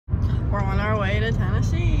We're on our way to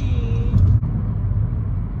Tennessee.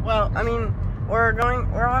 Well, I mean, we're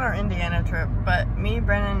on our Indiana trip, but me,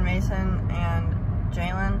 Brennan, Mason, and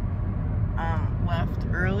Jalen left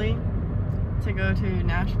early to go to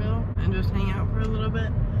Nashville and just hang out for a little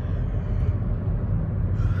bit.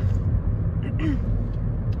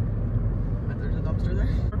 But there's a dumpster there.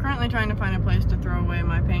 We're currently trying to find a place to throw away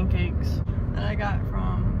my pancakes that I got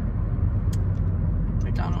from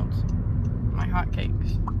McDonald's. My hot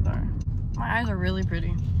cakes. Sorry. My eyes are really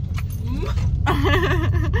pretty.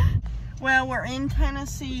 Well, we're in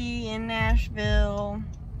Tennessee, in Nashville.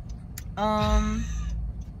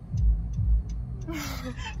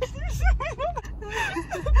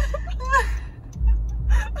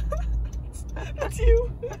 That's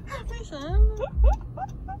you. Listen.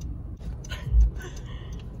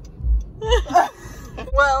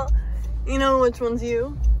 Well, you know which one's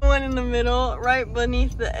you? The one in the middle, right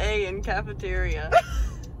beneath the A in cafeteria.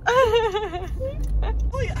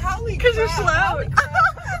 Holy Because you're slow.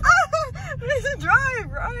 There's a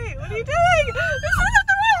drive, right? What are you doing? This isn't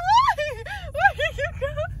the right way. Where did you go?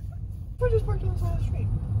 We're just parked on the side of the street.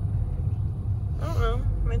 I don't know.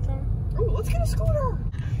 Midtown. Oh, let's get a scooter.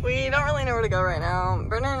 We don't really know where to go right now.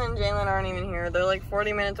 Brennan and Jalen aren't even here. They're like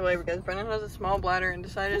 40 minutes away because Brennan has a small bladder and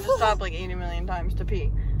decided to stop like 80 million times to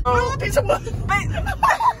pee. Oh, piece of wood.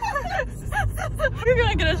 You're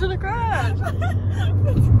gonna get us in a crash.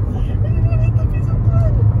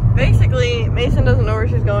 Basically, Mason doesn't know where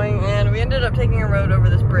she's going, and we ended up taking a road over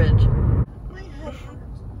this bridge. My head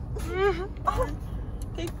hurts. Oh,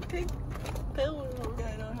 take pills. Okay,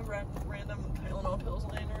 I don't have random Tylenol pills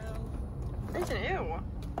laying around. Mason, ew.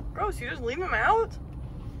 Gross, you just leave them out?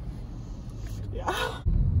 Yeah.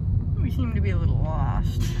 We seem to be a little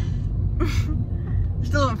lost.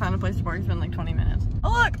 Still haven't found a place to park. It's been like 20 minutes.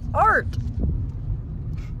 Oh look, art!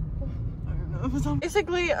 I don't know if it's on.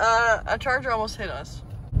 Basically, a charger almost hit us.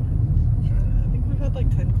 I think we've had like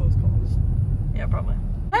 10 close calls. Yeah, probably.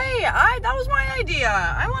 Hey, that was my idea.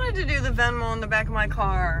 I wanted to do the Venmo in the back of my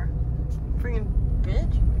car. Freaking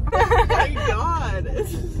bitch. Oh my god.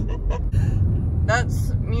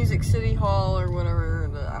 That's Music City Hall or whatever.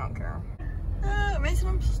 I don't care. Mason,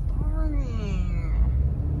 I'm starving.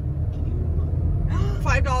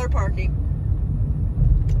 $5 parking.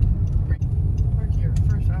 Park here.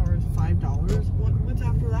 First hour is $5. What's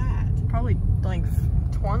after that? Probably like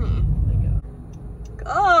 20.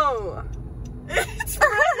 Go! It's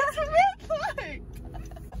red light.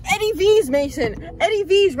 Eddie V's, Mason. Eddie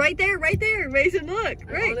V's right there, Mason. Look,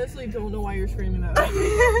 I right. honestly don't know why you're screaming that.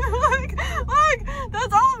 look,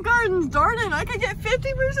 that's Olive Garden's. Darn, I could get 50%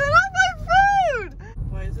 off my food.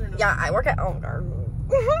 Why is there no? Yeah, I work at Olive Garden.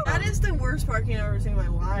 That is the worst parking I've ever seen in my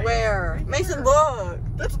life. Where? Right Mason, there. look.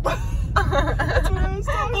 That's what I was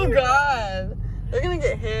talking Oh about. God, they're gonna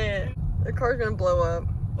get hit. Their car's gonna blow up.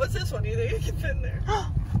 What's this one? Do you think it can fit in there?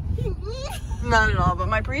 Not at all, but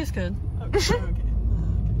my Prius could. Okay.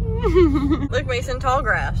 Look, Mason, tall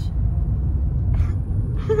grass.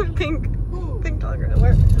 pink tall grass.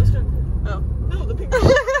 Where? That's good. Oh. No, the pink.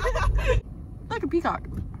 Like a peacock.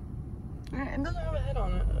 It doesn't have a head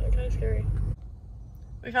on it. It's kind of scary.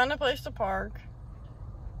 We found a place to park,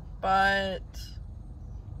 but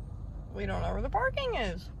we don't know where the parking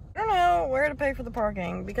is. I don't know where to pay for the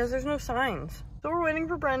parking because there's no signs. So we're waiting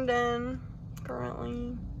for Brendan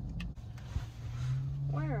currently.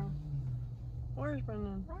 Where? Where's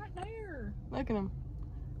Brendan? Right there. Look at him.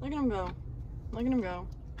 Look at him go. Look at him go.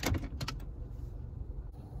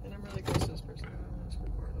 And I'm really close to this person.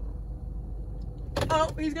 Oh,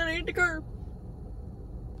 he's gonna hit the curb.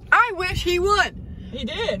 I wish he would. He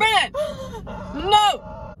did. Brendan!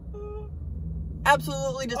 No!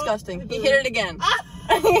 Absolutely disgusting. He hit it again.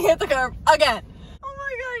 He hit the curb again. Oh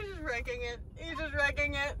my god, he's just wrecking it. He's just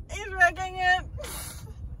wrecking it. He's wrecking it.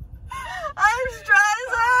 I'm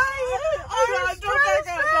stressed out. Oh god, don't back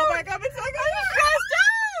up. Don't back up. It's not going I'm stressed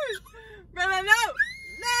out. Brendan, no!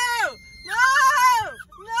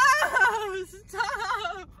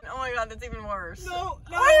 Stop! Oh my god, that's even worse. No.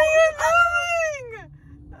 What are you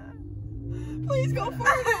doing? Please go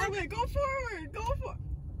forward a little bit. Go forward. Go forward.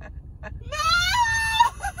 No!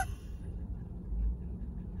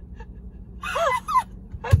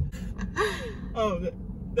 Oh,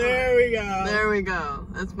 there we go. There we go.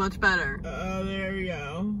 That's much better. Oh, there we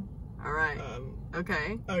go. All right.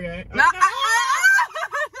 Okay. Okay. No.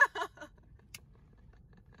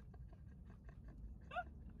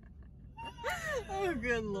 Oh,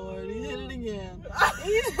 good lord. He hit it again.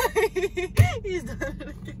 He's done it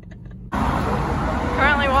again.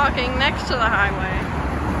 Currently walking next to the highway.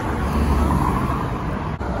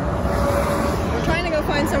 We're trying to go go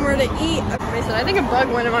find somewhere to eat. Mason, I think a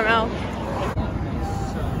bug went in my mouth.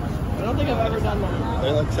 I don't think I've ever done that.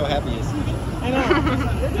 They look so happy you see me. I know.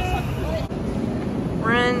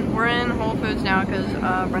 We're in Whole Foods now because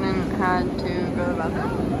Brennan had to go to the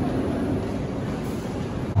bathroom.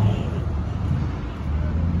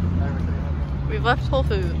 We've left Whole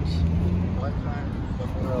Foods. One time when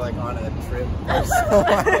we were like on a trip,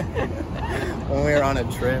 when we were on a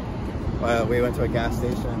trip, we went to a gas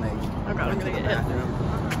station and I went to the bathroom,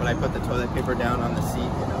 but I put the toilet paper down on the seat, you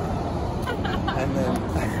know,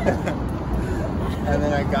 and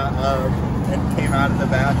then I got up and came out of the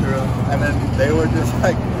bathroom, and then they were just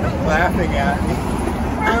like laughing at me.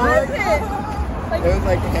 How was it? It was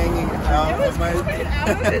like hanging out of my out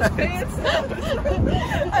of his pants.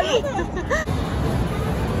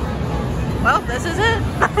 Well, this is it.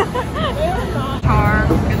 Guitar.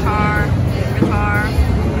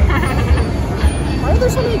 Why are there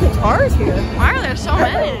so many guitars here? Why are there so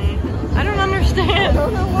many? I don't understand. I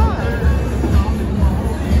don't know why.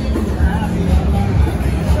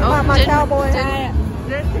 Oh, my cowboy hat.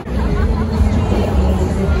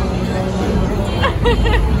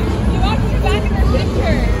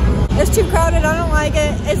 It's too crowded, I don't like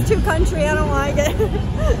it. It's too country, I don't like it.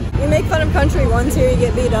 You make fun of country ones here, you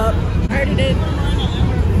get beat up. I already did.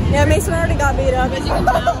 Yeah, Mason already got beat up.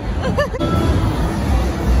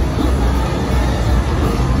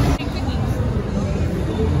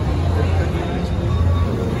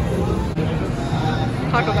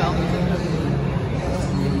 Taco Bell.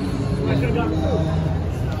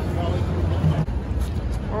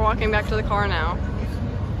 We're walking back to the car now.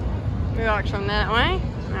 We walked from that way.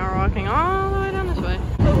 Now we're walking all the way down this way.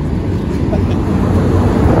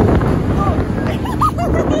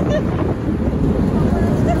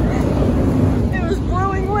 It was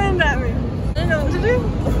blowing wind at me. I didn't know what to do.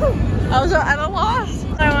 I was at a loss.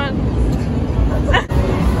 I went.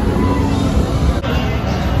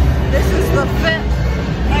 This is the fit.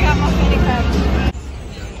 I got my fanny pack.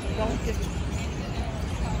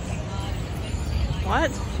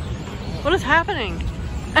 What? What is happening?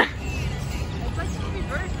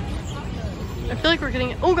 I feel like we're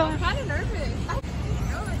getting. Oh god! I'm kind of nervous.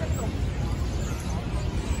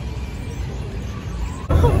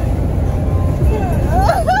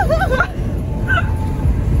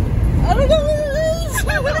 I don't know what it is.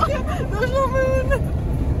 There's no moon.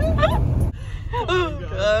 Oh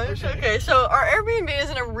gosh. Okay, so our Airbnb is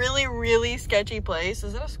in a really, really sketchy place.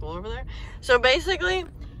 Is that a school over there? So basically,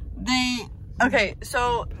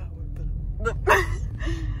 so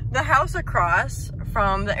the house across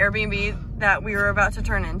from the Airbnb that we were about to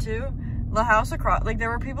turn into, the house across, like there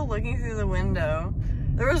were people looking through the window.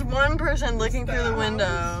 There was one person looking through the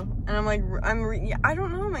window, and I'm like, I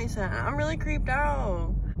don't know, Mason. I'm really creeped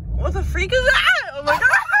out. What the freak is that? Oh my god!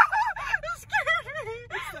 It scared me.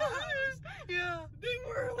 Yeah. They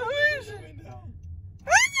were looking at the window.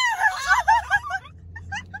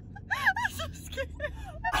 I'm so scared.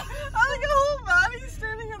 I like a whole body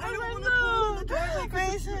standing up. I don't want to pull in the driveway.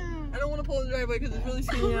 Mason. I don't want to pull in the driveway because it's really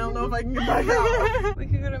skinny. I don't know if I can get back out. We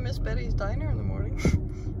could go to Miss Betty's Diner in the morning.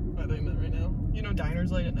 I'm doing that right now. You know,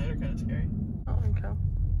 diners late at night are kind of scary. I don't think so.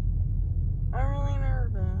 I'm really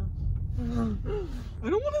nervous. I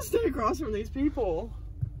don't want to stay across from these people.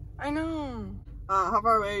 I know. How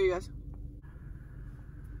far away are you guys?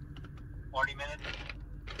 40 minutes.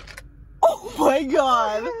 Oh my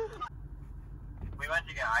god! We went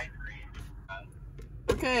to get ice cream.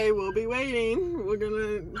 Okay, we'll be waiting. We're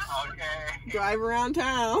gonna Okay. drive around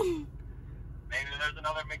town. Maybe there's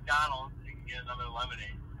another McDonald's. You can get another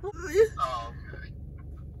lemonade. Oh, okay.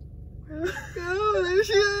 Oh, there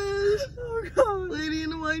she is! Oh god! Lady in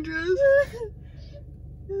the white dress.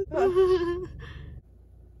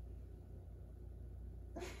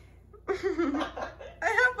 I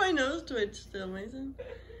have my nose twitch still, Mason.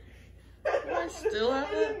 Do I still have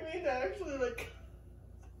I it? didn't mean to actually like.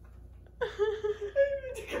 I didn't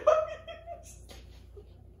mean to go.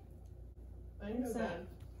 I know that.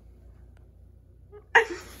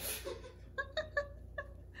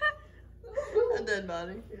 A dead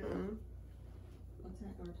body. Yeah.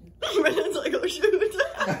 But it's like, oh shoot.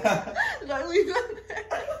 Did I leave that there?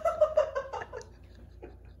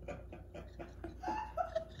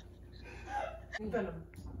 Venom.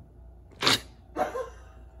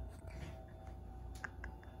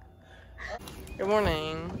 Good morning.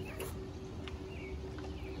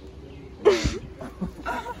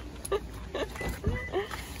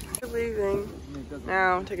 We're leaving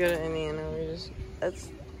now to go to Indiana. That's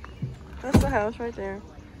the house right there.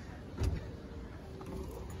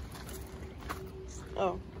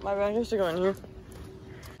 Oh, my bag has to go in here.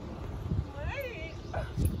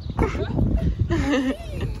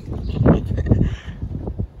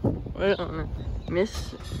 We're on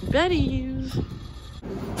Miss Betty's.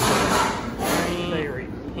 Very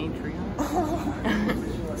Patreon.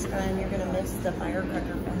 And you're gonna miss the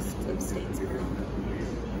Firecracker Fest of Statesboro.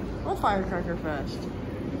 What Firecracker Fest?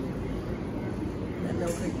 That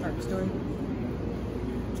Mill Creek Park store.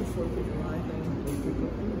 It's a 4th of July thing.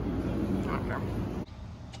 Okay.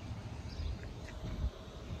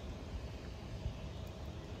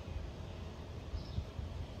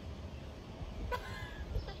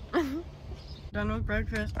 Done with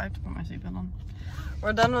breakfast. I have to put my seatbelt on.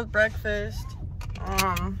 We're done with breakfast.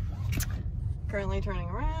 Currently turning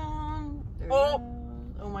around. Oh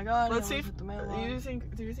my god. Let's see if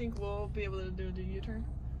do you think we'll be able to do a U-turn?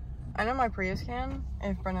 I know my Prius can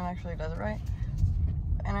if Brendan actually does it right.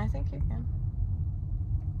 And I think you can.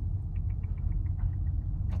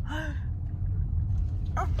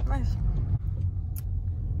 Oh, nice.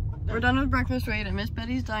 We're done with breakfast. We ate at Miss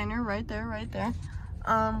Betty's Diner right there. It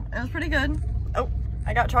was pretty good. Oh,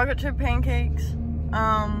 I got chocolate chip pancakes.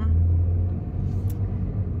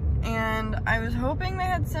 And I was hoping they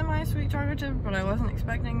had semi-sweet chocolate chips, but I wasn't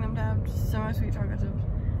expecting them to have semi-sweet chocolate chips.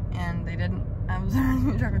 And they didn't have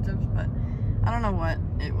semi-sweet chocolate chips, but I don't know what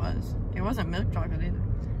it was. It wasn't milk chocolate either.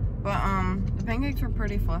 But the pancakes were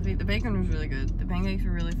pretty fluffy. The bacon was really good. The pancakes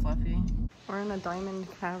were really fluffy. We're in a diamond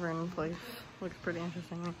cavern place. Looks pretty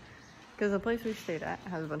interesting. Because the place we stayed at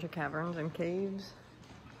has a bunch of caverns and caves.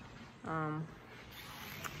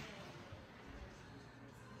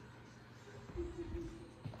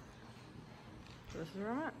 So this is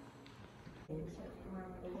where I'm at.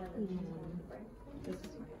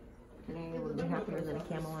 Today I would be happier than a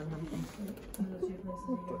camel on hunting.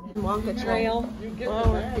 Wonka trail. You get the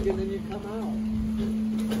bag and then you come out.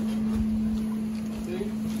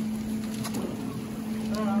 See?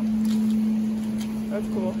 That's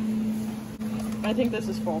cool. I think this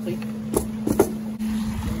is faulty.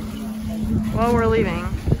 Well, we're leaving.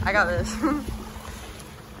 I got this.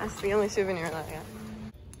 That's the only souvenir that I got.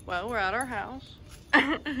 Well, we're at our house.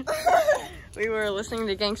 We were listening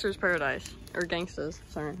to Gangster's Paradise. Or Gangstas,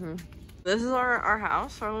 sorry. This is our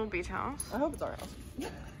house, our little beach house. I hope it's our house.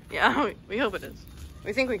 Yeah, we hope it is.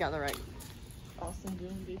 We think we got the right. Austin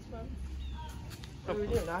Dune Beach Club. What do we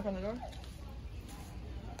do? Knock on the door?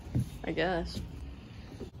 I guess.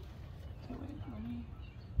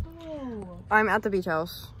 Oh. I'm at the beach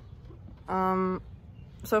house.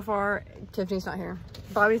 So far, Tiffany's not here.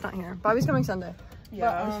 Bobby's not here. Bobby's coming Sunday.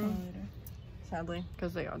 Yeah, But, sadly,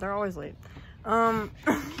 because they're always late. That's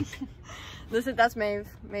Maeve.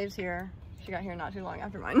 Maeve's here. She got here not too long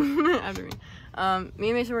after mine. After me. Me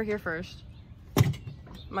and Mason were here first.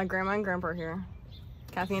 My grandma and grandpa are here.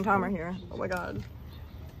 Kathy and Tom are here. Oh my god.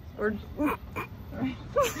 We're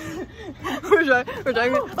driving.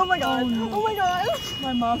 Oh my god. Oh, no. Oh my god.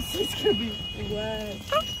 My mom says it's gonna be wet.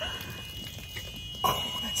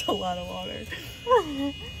 Oh, that's a lot of water.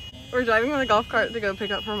 We're driving with a golf cart to go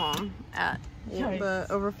pick up her mom at Yikes. the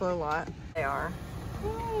overflow lot. They are.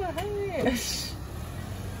 Oh, hey.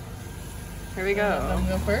 Here we go. Let me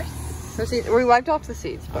go first. Her seat, we wiped off the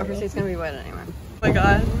seats, but her seat's gonna be wet anyway. Oh my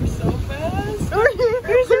god. We're so fast.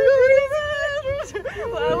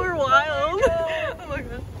 Wow, we're wild. Oh my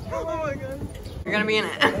god. Oh my god. You're gonna be in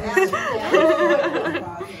it.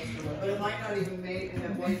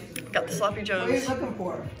 Got the sloppy joes. What are you looking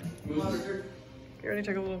for? You already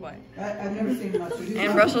took a little bite. I've never seen mustard.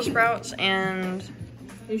 And Brussels sprouts and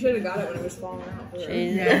You should have got it when it was falling out.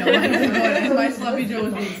 cheese. My sloppy joe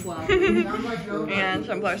was being sloppy. And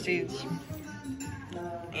sunflower seeds.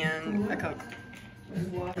 And a Coke.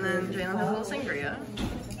 And then Jalen has a little sangria.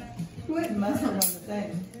 Who had mustard on the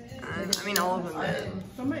thing? I mean, all of them did.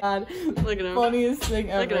 Oh my god. Look at him. Funniest thing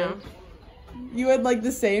ever. Look at him. You had like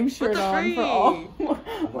the same shirt the on freak? for all.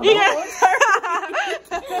 Yeah.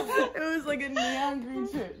 It was like a neon green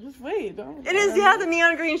shirt. Just wait. Don't. It is, yeah, the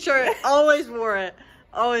neon green shirt. Always wore it.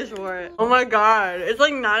 Always wore it. Oh my god. It's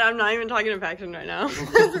like not, I'm not even talking to Paxton right now.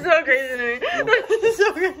 This is so crazy to me. This is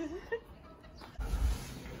so crazy.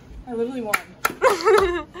 I literally won.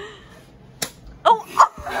 Oh! Oh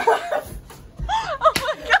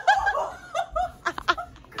my god!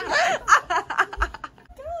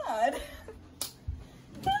 God.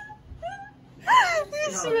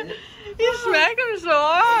 You smacked him so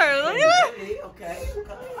hard. Look at that. Okay.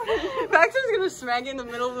 Paxton's gonna smack you in the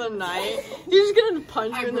middle of the night. He's just gonna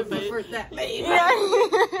punch you in the face. Yeah.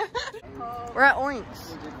 We're at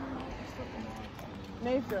Oinks.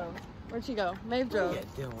 Maeve drove. Where'd she go? Maeve drove.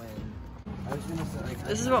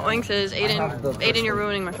 This is what Oinks is. Aiden, you're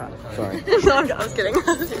ruining my shot. Sorry. No, I was kidding.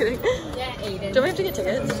 I was kidding. Yeah, Aiden. Do we have to get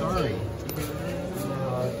tickets? Sorry.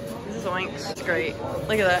 This is Zoinks. It's great.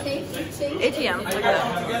 Look at that. ATM. Look at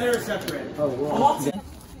that. Together or separate? Oh, wow.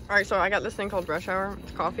 Alright, so I got this thing called Rush Hour.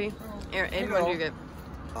 It's coffee. Aiden, what did you get?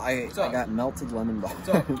 I got melted lemon bar.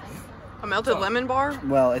 A melted lemon bar?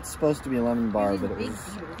 Well, it's supposed to be a lemon bar, but it was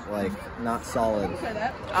like not solid. So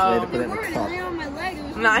they Oh. had to put it in a cup.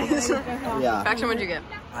 Nice. Yeah. Faction, what'd you get?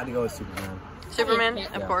 I had to go with Superman. Superman,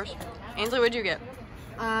 of Yeah. course. Ainsley, what'd you get?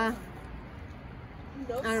 I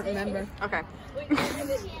don't remember. Okay.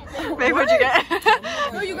 Babe, what'd you get?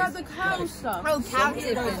 No, you got the cow stuff. Oh, cow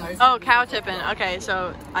tipping. Oh, cow tipping. Okay,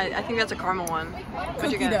 so I think that's a caramel one.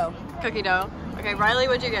 What'd you get? dough. Cookie dough. Okay, Riley,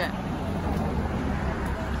 what'd you get?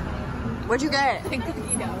 What'd you get? Cookie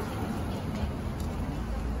dough.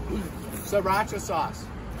 Sriracha sauce.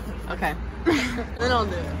 Okay. Then I'll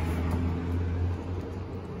do it.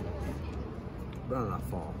 Better not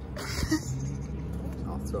fall.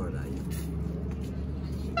 I'll throw it at you.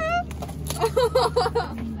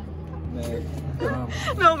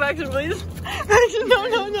 No, Faction, please. Faction,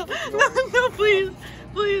 no, please.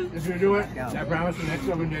 Please. If you do it, I promise the next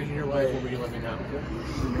 7 days of your life will be living out.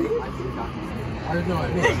 I don't know.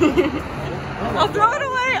 I'll throw it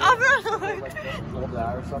away. I'll throw it away. Hold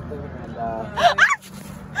that or something, and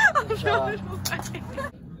I'll throw it away.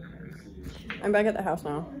 I'm back at the house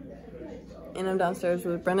now. And I'm downstairs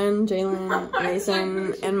with Brennan, Jalen,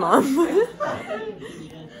 Mason, and Mom.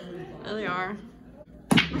 There they are.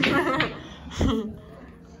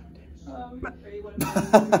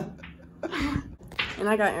 And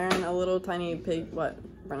I got Aaron a little tiny pig. What,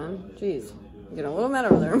 Brennan? Jeez, I'm getting a little mad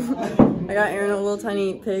over there. I got Aaron a little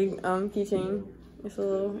tiny pig keychain. It's a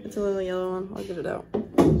little yellow one. I'll get it out.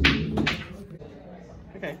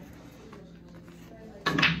 Okay.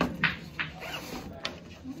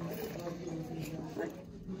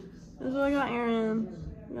 This is what I got Aaron.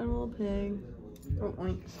 I got a little pig. Oh,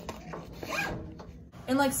 oinks.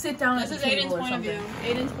 And like sit down at the table or something.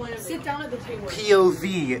 Aiden's point of view. Sit down at the table.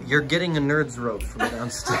 POV, you're getting a nerd's rope from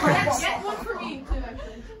downstairs. Get one for me too,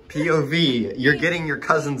 actually. POV, you're getting your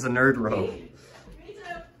cousins a nerd rope.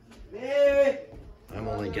 I'm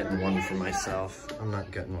only getting one for myself. I'm not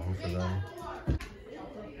getting one for them. I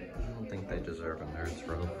don't think they deserve a nerd's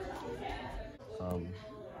rope.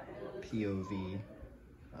 POV.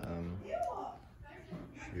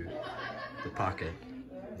 Shoot. The pocket.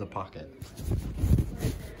 The pocket.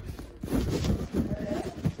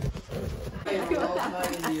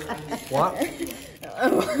 What?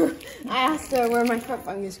 I asked her where my foot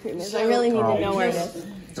fungus cream is. I really need to know where it is.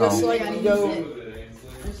 Just like go.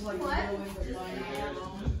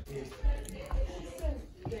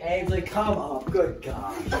 Ainsley, come on. Good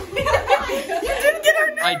God. You didn't get her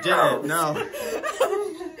name. I didn't, no.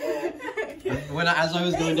 As I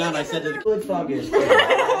was going down, I said to the good fungus. He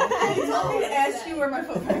told me to ask you where my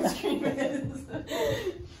foot ice cream is.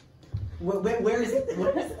 Where is it?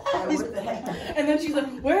 Where the heck? And then she's like,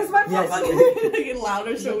 where's my foot ice cream? Get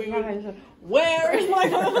louder so we can. Where is my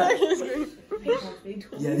ice cream?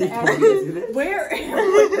 Yeah, they told me to do this. Where? It's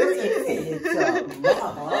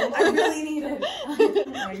Mom. I really need it.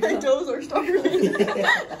 My toes are starving.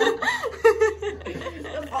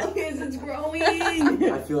 The problem is it's growing.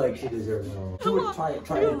 I feel like she deserves it. Try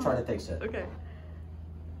to fix it. Okay.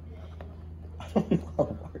 I don't know how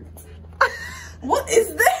it works. What is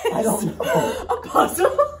this? I don't know. A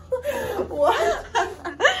puzzle? What?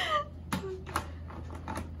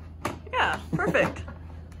 Yeah, perfect.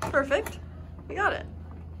 Perfect. We got it.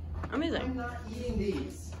 Amazing. I'm not eating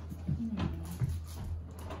these.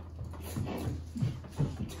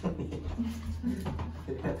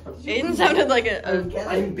 Aiden sounded like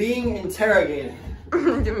I'm being interrogated.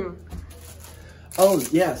 Oh,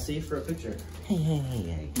 yeah, see, for a picture.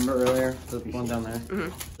 Hey. Remember earlier, the one down there?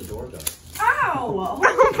 Mhm. The door does. Ow! Oh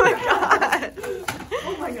my god!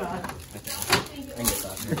 Oh my god. I can get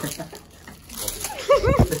that.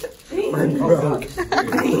 Mine broke.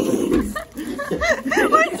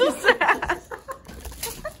 Why so sad?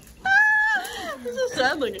 I'm so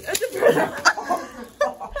sad looking.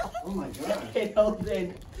 Oh my god. It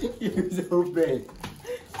opened. You're so big.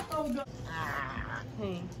 Oh god.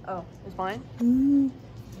 Hey. Oh, it's mine?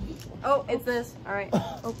 Oh, it's this. Alright.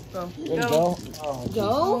 Oh, go. There you go. Go?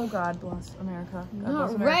 Oh god bless America. God bless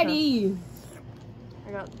Not America. ready.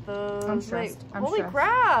 I got the. I'm stressed. Wait, I'm holy stressed.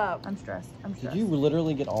 crap! I'm stressed. I'm Did stressed. you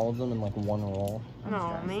literally get all of them in like one roll? I'm No,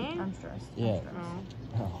 stressed. me? I'm stressed. Yeah.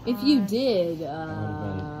 No. Oh, If you did,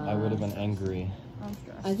 I would have been angry. I'm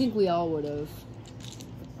stressed. I think we all would have.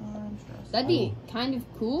 I'm stressed. That'd be kind of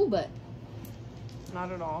cool, but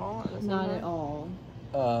Not at all. not at all.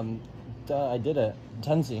 I did it.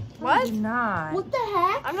 Tensi. What? did not. What the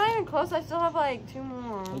heck? I'm not even close. I still have like 2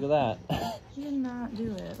 more. Look at that. You did not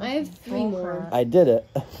do it. I have 3 more. I did it.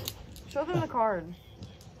 Show them the card.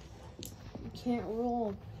 You can't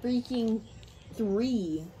roll freaking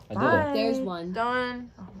 3. I did it. There's one.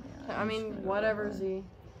 Done. I mean, whatever, Z.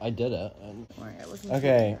 I did it. Alright, listen.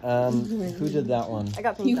 Okay, who did that one? I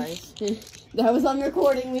got pink dice. That was on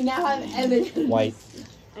recording. We now have evidence. White.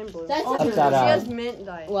 And blue. That's oh, a- she Cut that out. has mint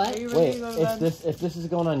dice. What? Are you ready Wait, to go to bed? if this is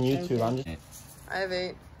going on YouTube, I'm just. I have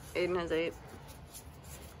 8. Aiden has 8.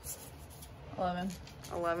 11.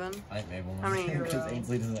 11. I made one. How many? Because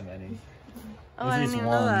Ainsley doesn't have any. Oh, I didn't even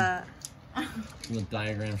know that. The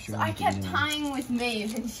diagram she I kept tying with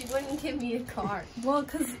Maeve and she wouldn't give me a card. Well,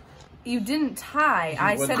 because you didn't tie.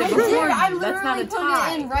 I said I it did. before I you. That's not a put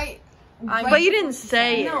tie. it in right. But you didn't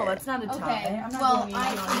say No, it. that's not a tie. Okay. I'm not Well, going to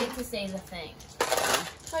I use it on need to say the thing.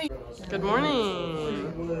 Good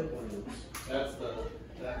morning.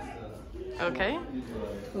 Okay.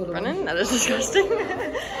 Brennan, that is disgusting.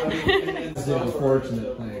 It's the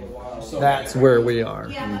unfortunate thing. That's where we are.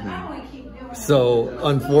 So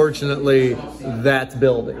unfortunately, that's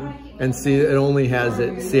building. And see, it only has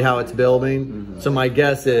it, see how it's building? So my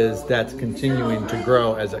guess is that's continuing to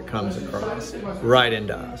grow as it comes across, right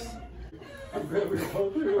into us.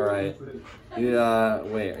 Alright.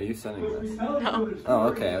 Wait, are you sending this? No. Oh,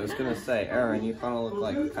 okay. I was gonna say, Aaron, you kind of look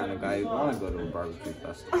like the kind of guy who'd want to go to a barbecue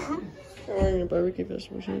festival. We're in a barbecue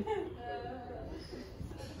festival soon.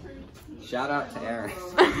 Shout out to Aaron.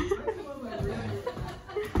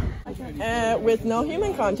 With no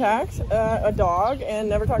human contact, a dog, and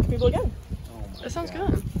never talk to people again. That sounds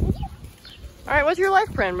good. Alright, what's your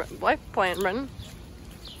life plan, Brennan?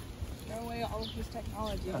 Throw away all of this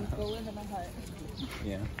technology and go live in a hut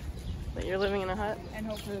Yeah. That you're living in a hut? and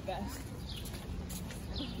hope for the best.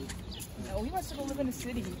 No, he wants to go live in a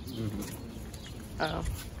city. Oh,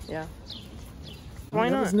 yeah. Why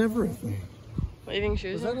That not? was never a thing. Waving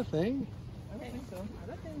shoes? Was that a thing? I don't think so. I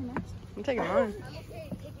bet they're nice. I'm taking mine.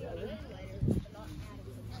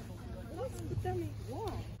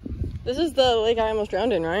 This is the lake I almost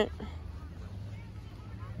drowned in, right?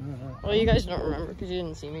 Well, you guys don't remember because you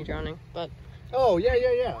didn't see me drowning, but Oh, yeah.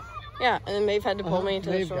 yeah. And then Maeve had to pull me to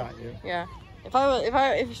the Maeve shore. got you. Yeah.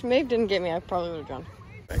 If Maeve didn't get me, I probably would have drowned.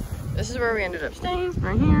 This is where we ended up staying,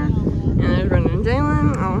 right here. And there's Brendan and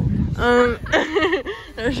Jalen. Oh,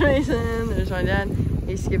 there's Mason. There's my dad.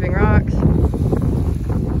 He's skipping rocks. All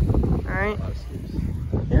right.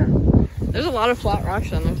 Yeah. There's a lot of flat rocks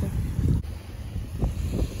down there too.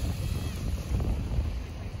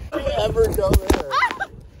 Ever go there?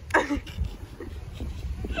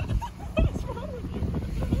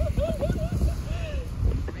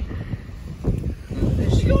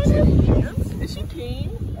 Is she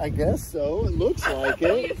keen? I guess so. It looks like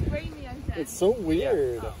it. It's so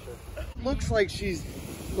weird. Looks like she's,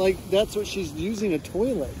 like, that's what she's using, a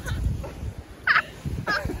toilet.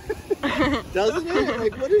 Doesn't it?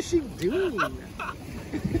 Like, what is she doing?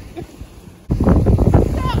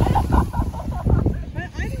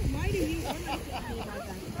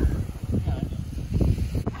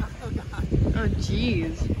 Oh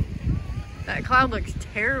jeez. That cloud looks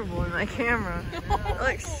terrible in my camera. It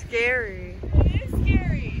looks scary. It is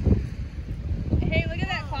scary. Hey, look at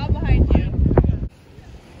that cloud behind you.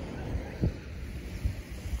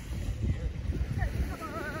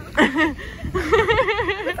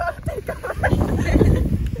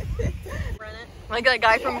 Like that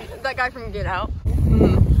guy from Get Out.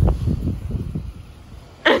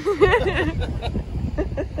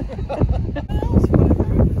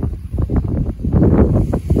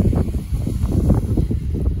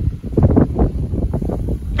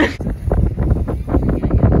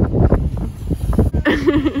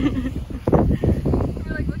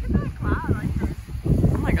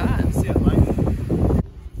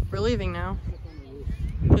 We're leaving now.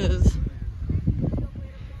 Because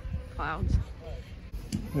clouds.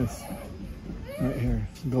 This. Right here.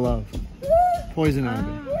 Glove. Poison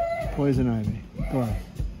ivy. Poison ivy. Glove.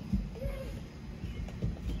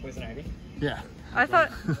 Poison ivy? Yeah. I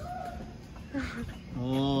thought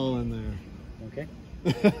All in there. Okay.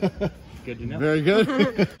 Good to know. Very good.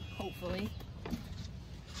 Hopefully.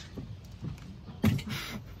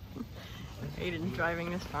 Aiden's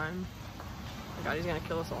driving this time. Oh god, he's gonna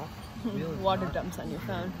kill us all. Water dumps on your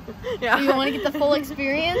phone. Yeah. Do you want to get the full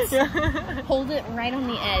experience? Yeah. Hold it right on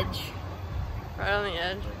the edge. Right on the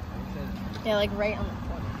edge. Yeah, like right on the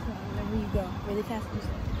corner. So whenever you go really fast, you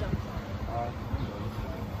just dump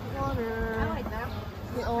water. I like that.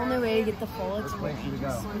 The only way to get the full experience. Here we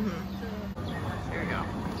go.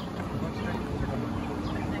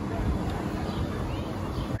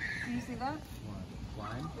 Do you see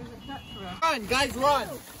run, guys, run.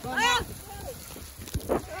 Ah!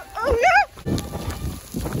 Oh yeah!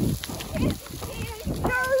 Go,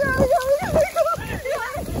 go, go, go, go,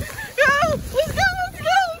 go! Let's go, let's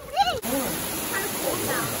go, let's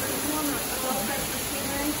go!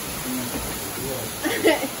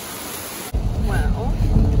 Well,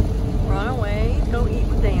 we're on our way to go eat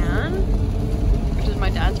with Dan, which is my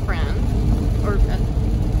dad's friend, or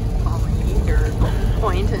colleague, or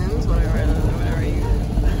acquaintance, whatever you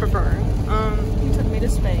prefer. He took me to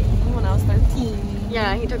Spain when I was 13.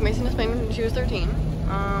 Yeah, he took Mason to Spain when she was 13.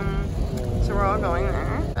 So we're all going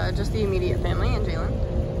there. Just the immediate family and Jalen.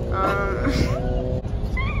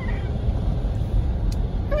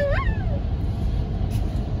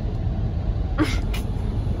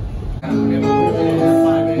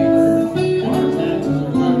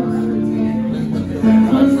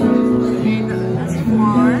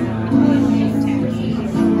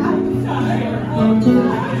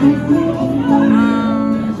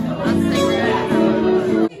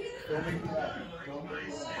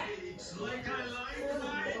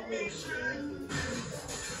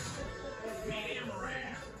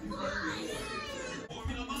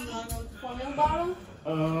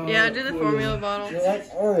 Yeah, do the formula bottle.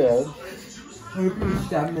 Oreos.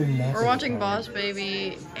 We're watching Boss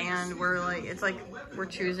Baby, and we're like, it's like we're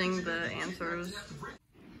choosing the answers.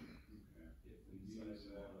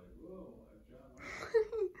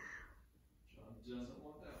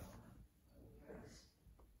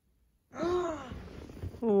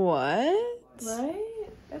 What? Right?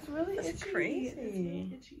 That's really That's itchy.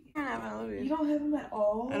 crazy. It's itchy. I don't have allergies. You don't have them at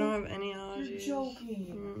all? I don't have any allergies. You're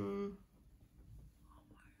joking. Mm-mm.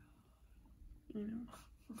 You know.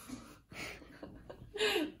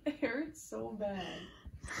 It hurts so bad.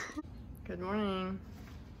 Good morning.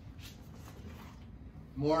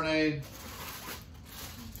 Morning.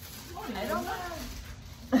 I don't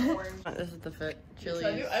know. This is the fit. I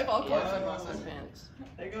Chili's. have all colors on my Pants.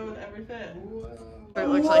 They go with every fit. But it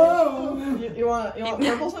looks like You want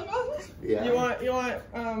purple sunglasses? Yeah. You want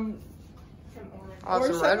all some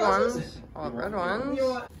orange red sunglasses? ones. All red ones. You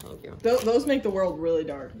want- Thank you. Those make the world really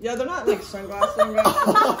dark. Yeah, they're not like sunglasses.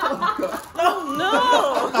 Oh no!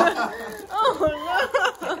 Oh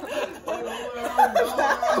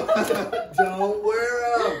Don't wear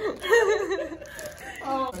them.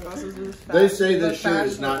 Sunglasses is fat. They say this The shirt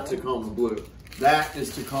is fashionable. not Tacoma blue. That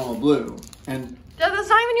is Tacoma blue. And That's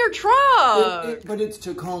not even your truck. but it's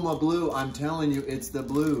Tacoma blue. I'm telling you, it's the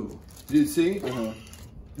blue. Do you see?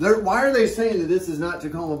 Why are they saying that this is not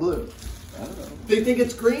Tacoma blue? I don't know. They think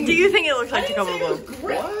it's green. Do you think it looks like Tacoma blue?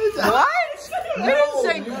 What? What? I didn't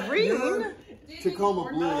say green. Tacoma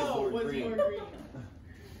blue is more What's green. more green?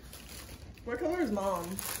 What color is mom?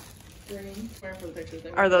 Green. Where for the pictures?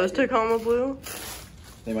 Are those Tacoma blue?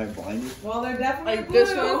 They might blind you. Well, they're definitely Like blue.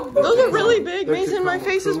 this one? Those are really big, They're Mason. My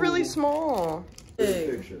Tacoma face is blue. really small. This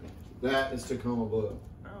picture. That is Tacoma blue.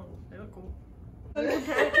 Oh, they look cool.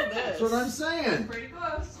 That's what I'm saying. Pretty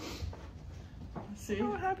close. See?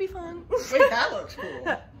 Oh, happy fun. Wait, that looks cool.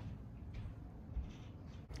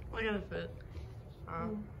 Look at the fit.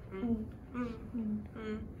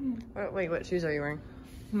 Wait, what shoes are you wearing?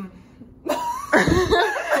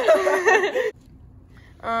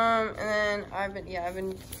 And then I've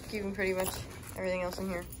been keeping pretty much everything else in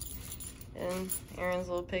here. And Aaron's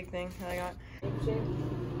little pig thing that I got.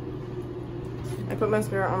 I put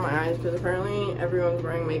mascara on my eyes because apparently everyone's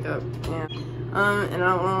wearing makeup. Yeah. And I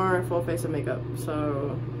don't want to wear a full face of makeup,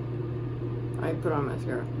 so I put on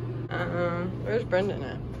mascara. Where's Brendan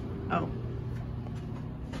at? Oh.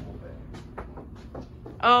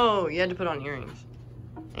 Oh, you had to put on earrings.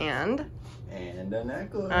 And And a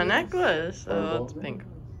necklace. a necklace. Oh, Purple. it's pink.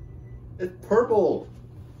 It's purple.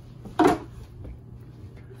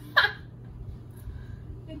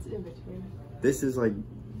 It's in between. This is like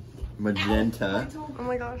magenta, Oh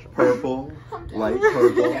my gosh. purple, light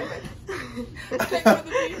purple.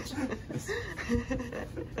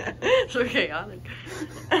 So chaotic.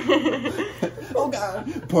 Oh god.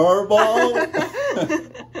 Purple.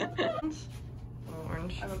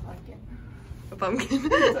 Orange. I'm a pumpkin. A pumpkin.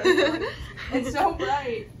 It's so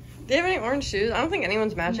bright. Do you have any orange shoes? I don't think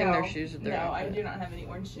anyone's matching No, their shoes with their No, I outfit. do not have any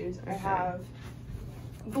orange shoes. I Okay. have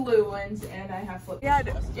blue ones and I have flip. Yeah,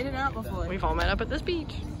 in and out before. We've all met up at this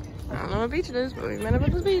beach. I don't know what beach it is, but we met up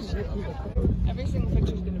at this beach. Every single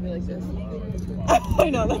picture is gonna be like this. I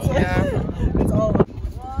know, that's right. Yeah. It's all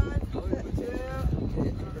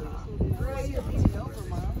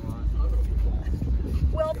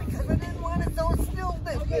Well, because I didn't want it so still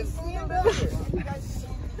that you stand up.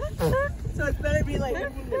 So it's better be like.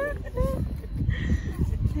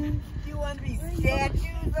 Do you want to be statues?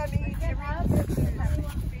 I mean,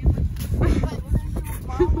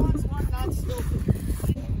 Mom wants one, not still.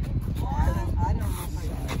 I don't know if I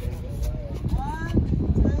got it.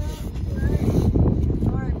 1, 2,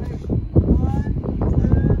 3. All right, baby. 1, 2,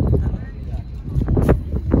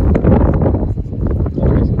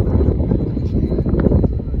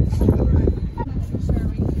 3.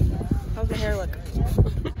 How's the hair look?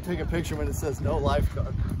 Take a picture when it says no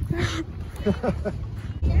lifeguard.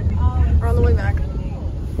 We're on the way back.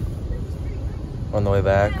 On the way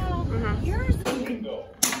back? Okay.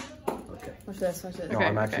 Watch this, watch this. No,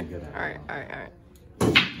 I'm actually good at it. Alright.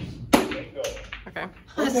 Okay.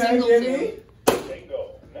 A single two.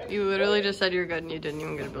 You literally just said you're good and you didn't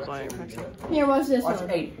even get a bullseye. Here, watch this one.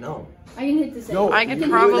 Hey, no. I can hit this. No. I could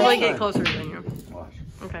probably get closer than you. Watch.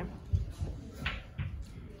 Okay.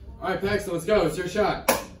 All right, Paxton, let's go. It's your shot.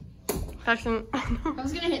 Paxton. I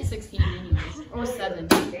was gonna hit 16 anyways, or 7.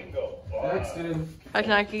 Paxton.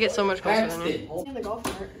 Paxton, I could get so much closer than you. It's in the golf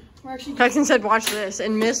cart. We're actually. Paxton said watch this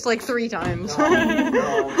and missed like 3 times.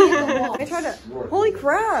 I tried to. Holy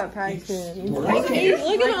crap, Paxton. Look at them.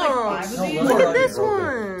 Look Look at this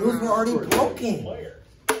one. Those were already broken.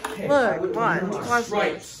 Look, watch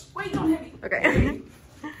this. Wait, don't hit me. Okay. Can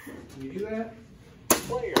you do that?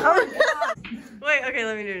 Oh. Wait, okay,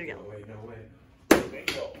 let me do it again. Wait, no, wait.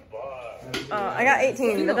 I got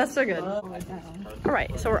 18, but that's still good.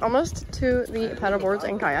 Alright, so we're almost to the paddleboards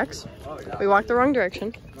and kayaks. We walked the wrong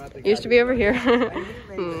direction. It used to be over here.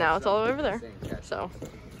 Now it's all over there. So,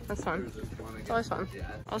 that's fun. It's always fun.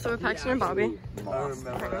 Also with Paxton and Bobby. I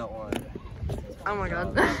remember that one. Oh my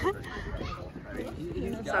god.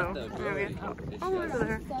 So, maybe all over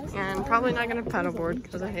there. And probably not gonna paddleboard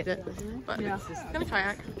because I hate it. But gonna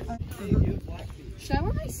kayak. Should I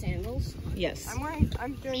wear my sandals? Yes.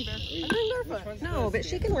 I'm doing barefoot. No, but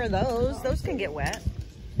she can wear those. Those can get wet.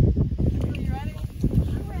 You ready?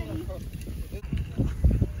 I'm ready.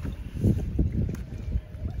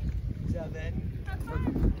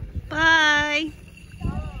 7. Bye.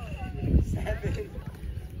 7.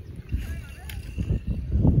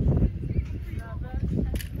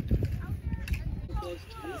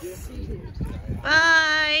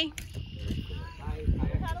 Bye.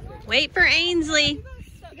 Wait for Ainsley.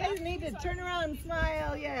 You guys need to turn around and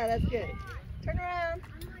smile. Yeah, that's good. Turn around.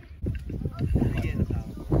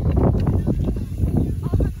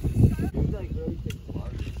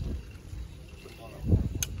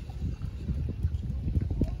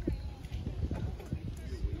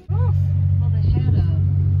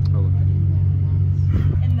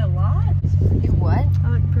 In the lot? You what? I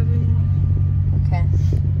look pretty. Okay.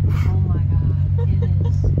 Oh my god, it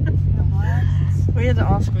is. We had to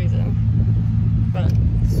all squeeze in. But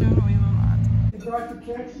soon we will not. They brought the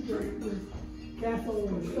castle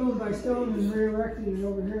stone by stone and re-erected it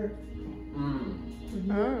over here.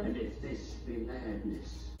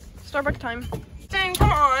 Starbucks time. Dang,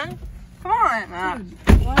 come on. Come on.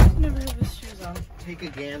 Why do you never have his shoes on? Take a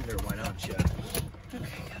gander, why don't you?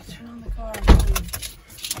 Okay, gotta turn on the car.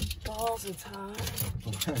 Balls, it's hot.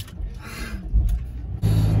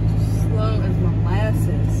 Slow as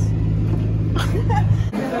molasses.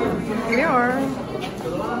 Here we are.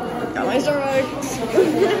 Got my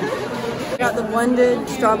Starbucks. Got the blended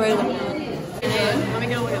strawberry lemonade. Let me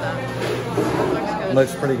get a look at that. Looks good.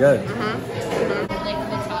 Looks pretty good. I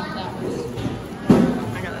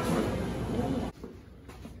got this one.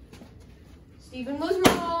 Stephen was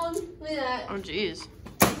wrong. Look at that. Oh, jeez.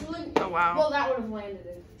 Look. Oh, wow. Well, that would have landed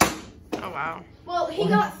it. Oh, wow. Well, he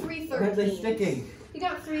got 313. They're sticking. He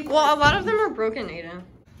got 313. Well, a lot of them are broken, Aiden.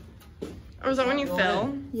 Or was that when you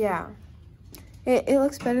fell? Yeah. It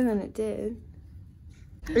looks better than it did.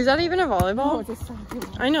 Is that even a volleyball?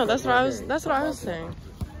 I know, that's what I was saying.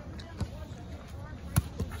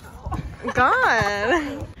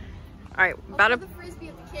 God. Alright, about to Frisbee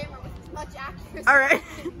at the camera with as much accuracy. Alright.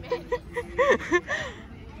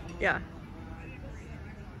 Yeah.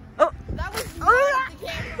 Oh. That was not the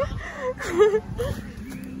camera.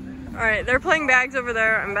 Alright, they're playing bags over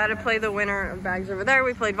there. I'm about to play the winner of bags over there.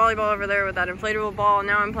 We played volleyball over there with that inflatable ball.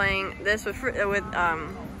 Now I'm playing this with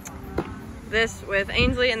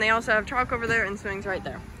Ainsley, and they also have chalk over there and swings right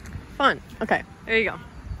there. Fun. Okay, there you go.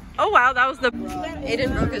 Oh wow, that was the...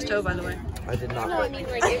 Aiden broke his toe, by the way. I did not. No, I mean,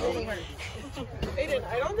 like, it really hurt. Aiden,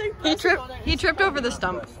 I don't think He tripped over the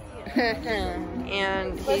stump.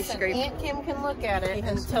 And he scraped. Aunt Kim can look at it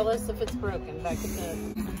and tell us if it's broken back at the...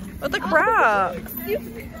 What the crap?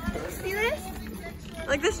 See this?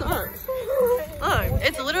 Like this sucks. Look,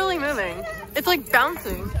 it's literally moving. It's like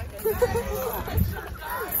bouncing.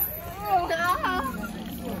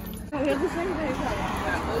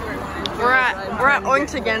 We're at We're at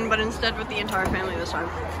Oinks again, but instead with the entire family this time.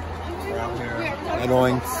 We're out here at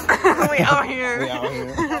Oinks. We out here. We out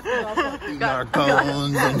here. Eating our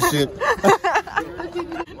cones and shit.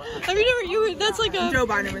 Have you never, that's like a... Joe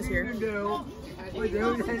Biden was here. Oh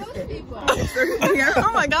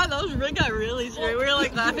my god, that got really scary. We were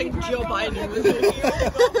like laughing. Joe Biden was here.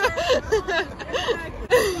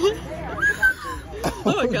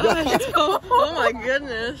 Oh my god. Oh my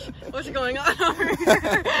goodness. What's going on over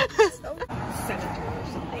here?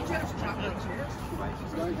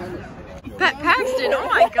 Pat Paxton, oh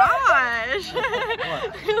my gosh.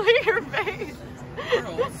 Look at your face.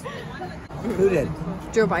 Who did?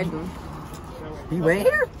 Joe Biden. He went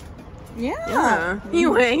here? Yeah. He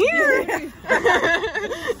went here.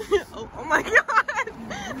 Oh my god.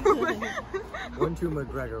 1-2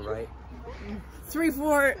 McGregor, right?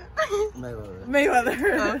 3-4 Mayweather.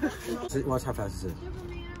 Mayweather. Watch how fast this is.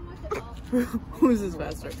 Who's his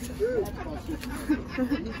faster?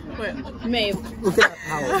 Wait, Maeve. Look at that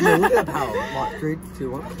power. No, look at that power. What? 3,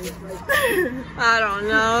 2, 1. I don't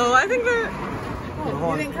know. I think they're...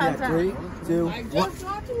 You didn't count 3, 2, 1.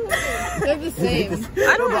 They're the same.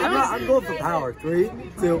 I don't know. I'm going for power. 3,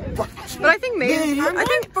 2, 1. But I think Maeve's... I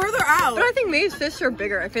think further out. But I think Maeve's fists are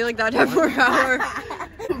bigger. I feel like that'd have more power.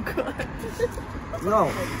 No.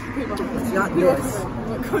 It's not this.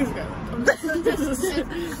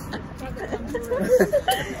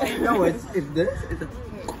 No, it's this.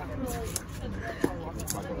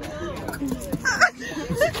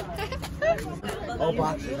 It's all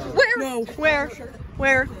boxes. Where? No. Where?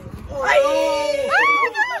 Where? Oh,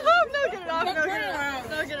 no, get it off. No, get it off.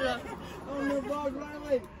 No, get it off. Oh, no, dog, right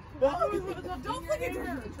away. Don't look at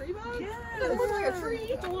her. Tree bug? Yeah. It looks like a tree.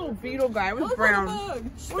 It's a little beetle guy. It was brown.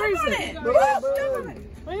 Where is it?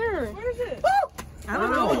 Where? Where is it? I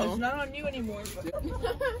don't know. It's not on you anymore.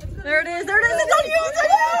 There it is. There it is. It's on you. It's on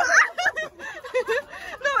you.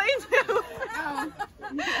 No, Angel.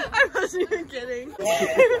 I wasn't even kidding.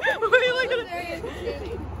 Wait, look at it.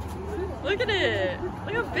 Look at it.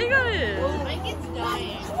 Look how big that is. Mike is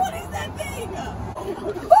dying. What is that thing?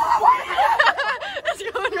 It's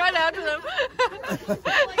going right after them.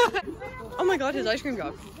 Oh my god, his ice cream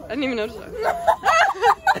dropped. I didn't even notice that.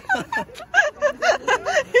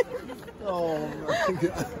 Oh my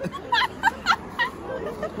god.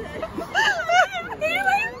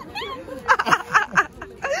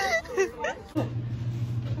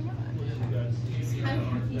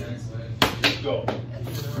 Go.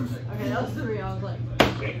 Okay, that was 3. I was like...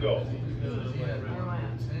 Bingo. Where am I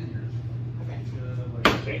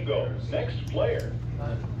at? Bingo. Next player.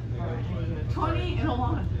 20 and hold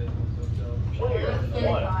on. Player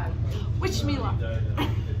 1. Which Mila?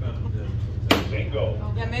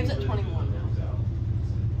 Bingo. Yeah, Maeve's at 21 now.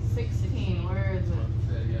 16. Where is it?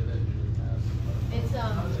 It's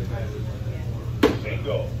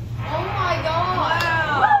Bingo. Oh my god!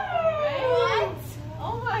 Wow! What?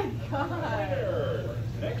 Oh my god!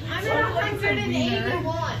 Next I'm at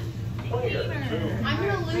 181. player 2. I'm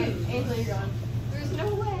gonna lose. Angel, you're gone. There's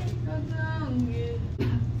no way.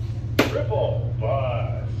 Triple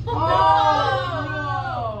 5.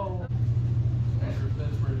 Oh!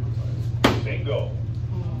 Bingo.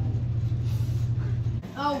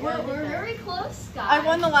 Oh, we're very close, guys. I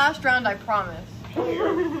won the last round, I promise.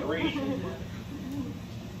 Player 3.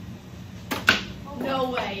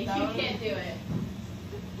 No way. You can't do it.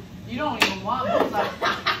 You don't even want those.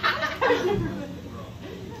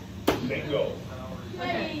 Bingo.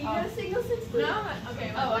 Hey, you got a single 6 please? No,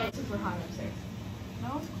 okay. Oh, it's super hot upstairs.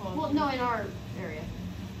 No, it's close. Well, no, in our area.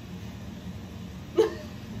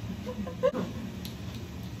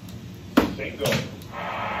 Bingo.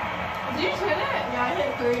 Did you just hit it? Yeah, I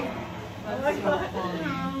hit 3. Oh my god.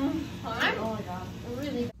 Oh my god.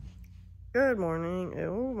 Really? Good morning.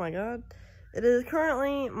 Oh my god. It is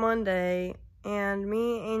currently Monday, and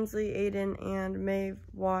me, Ainsley, Aiden, and Maeve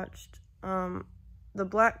watched The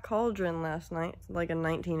Black Cauldron last night. It's like a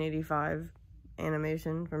 1985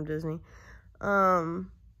 animation from Disney. And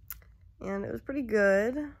it was pretty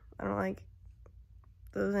good. I don't like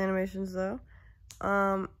those animations though.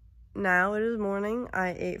 Now it is morning.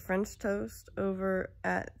 I ate French toast over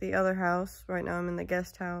at the other house. Right now I'm in the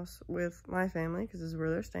guest house with my family because this is where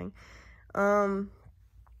they're staying.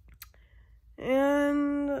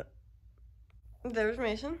 And there's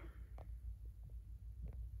Mason.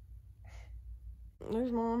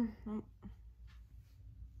 There's Mom. Oh.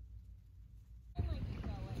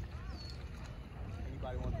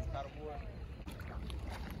 Anybody want this paddleboard?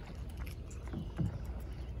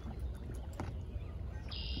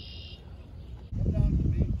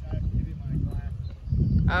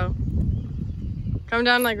 Oh. Come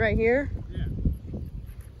down like right here? Yeah.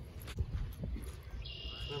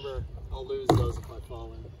 Remember, I'll lose those if I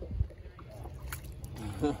fall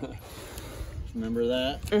in. Remember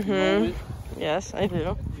that moment? Yes, I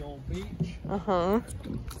do. The old beach.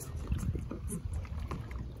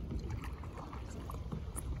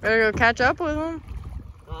 Better go catch up with them.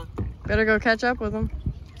 Huh? Better go catch up with them.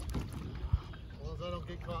 As long as I don't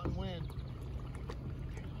get caught in wind.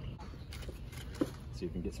 See if you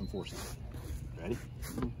can get some force on it. Ready?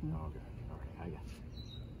 Okay. All right, I got you.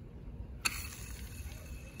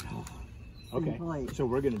 Okay, so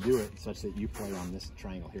we're going to do it such that you play on this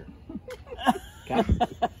triangle here. Okay?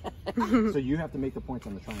 So you have to make the points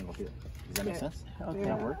on the triangle here. Does that make sense? Okay. Does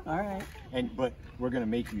that work? All right. But we're going to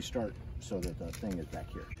make you start so that the thing is back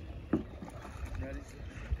here. Ready?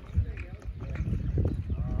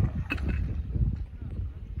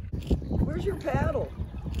 Where's your paddle?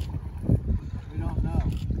 We don't know.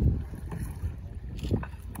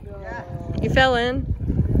 You fell in?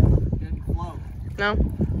 Didn't float. No?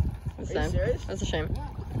 That's Are you serious? That's a shame.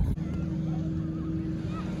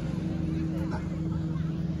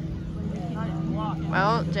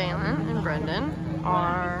 Well, Jalen and Brendan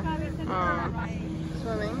are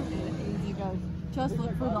swimming. Just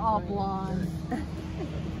look for the all blonde.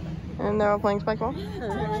 And they're all playing spikeball.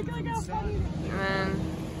 And then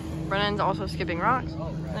Brennan's also skipping rocks.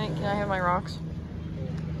 Can I have my rocks?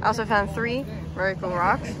 I also found 3 very cool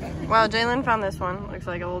rocks. Wow, Jalen found this one. Looks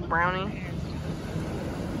like a little brownie.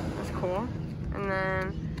 That's cool. And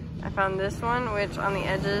then I found this one, which on the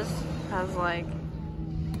edges has like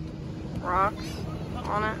rocks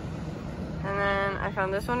on it. And then I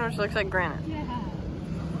found this one, which looks like granite. Yeah.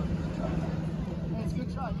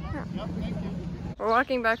 We're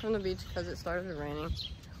walking back from the beach because it started raining.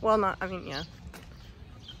 Well, not, I mean, yeah.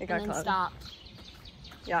 It got cloudy. Stopped.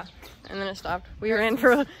 Yeah, and then it stopped. We ran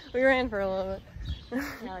for a little bit.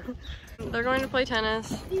 They're going to play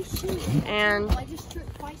tennis, and I just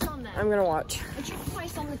tripped twice on that. I'm gonna watch. I tripped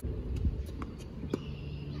twice on the.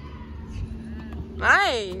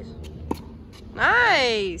 Nice,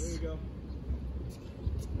 nice.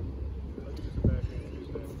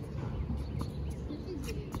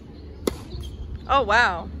 Oh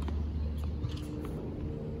wow.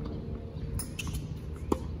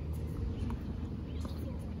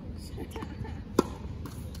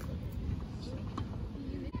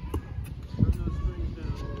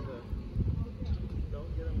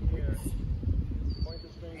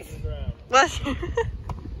 What? Turn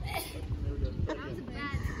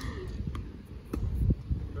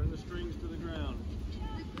the strings to the ground.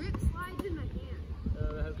 The grip slides in my hand.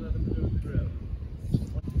 That has nothing to do with the grip.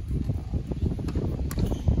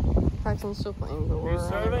 Paxton's still playing, but we're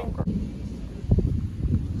serving?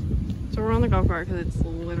 So we're on the golf cart because it's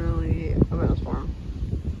literally about to storm.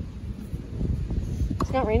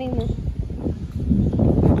 It's not raining though.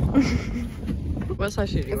 What size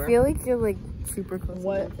shoe do you wear? I feel like you're like super close.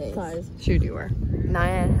 What size shoe do you wear?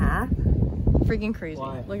 9.5. Freaking crazy.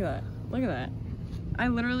 Why? Look at that. Look at that. I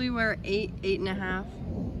literally wear 8, 8.5,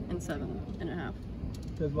 and 7.5.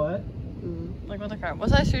 Said what? Like what the crap? What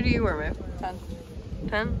size shoe do you wear, babe? 10.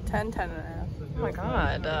 10? 10, 10.5. Oh my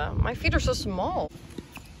god. My feet are so small.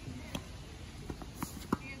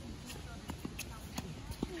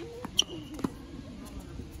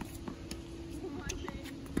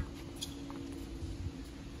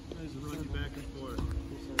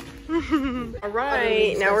 All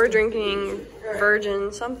right, now we're drinking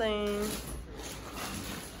virgin something.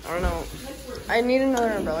 I don't know. I need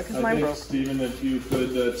another umbrella because mine broke. Stephen, if you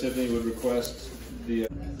could, Tiffany would request the.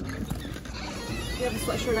 Do you have a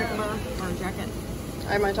sweatshirt I can borrow or a jacket? I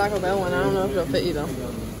have my Taco Bell one. I don't know if it'll fit you though.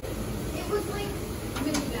 It was like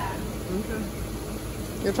really bad. Okay.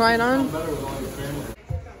 You'll try it on?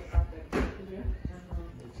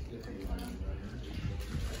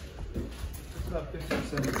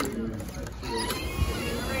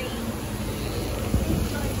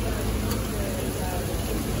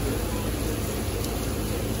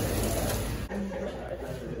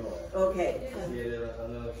 Okay.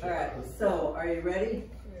 All right. So, are you ready?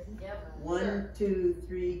 Yep. 1, 2,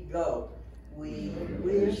 3, go. We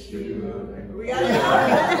wish you. We got it.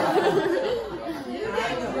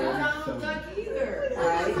 Donald Duck either.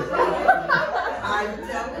 I'm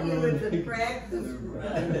telling you, it's a practice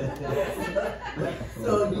run.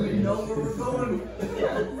 So you know where we're going.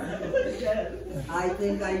 I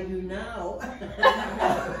think I do now.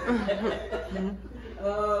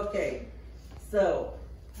 Okay. So.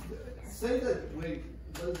 Say that, wait,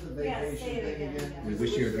 what is the vacation thing again? We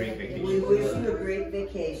wish you a great vacation. We wish you a great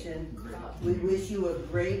vacation. We wish you a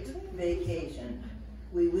great vacation.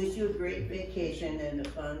 We wish you a great vacation and a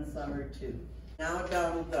fun summer too. Now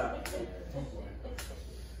Donald Duck.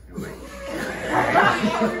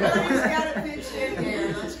 Everybody's got to pitch in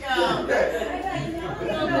here. Let's go.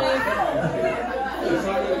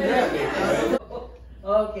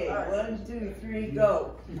 Okay, 1, 2, 3,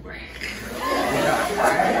 go.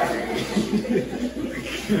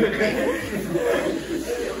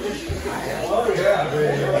 Oh, yeah.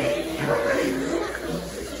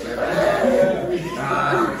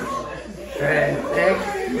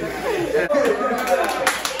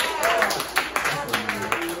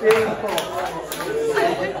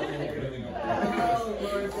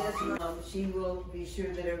 She will be sure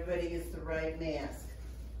that everybody gets the right mask.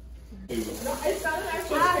 No, it's not an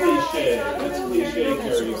actual Cliche. That's cliche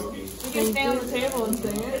karaoke. You can stay on the table and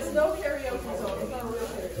sing it. It's no karaoke song. It's not a real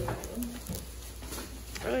karaoke.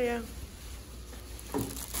 Oh yeah.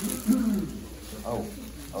 Oh,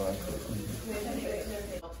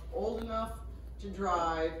 Old enough to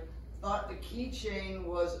drive, thought the keychain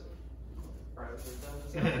was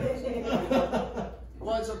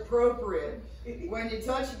appropriate. When you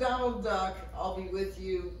touch Donald Duck, I'll be with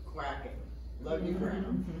you quacking. Love you,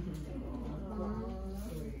 Grandma.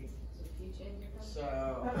 So,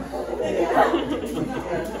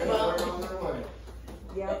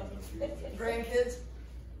 yep. Grandkids?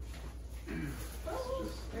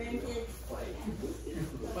 Grandkids?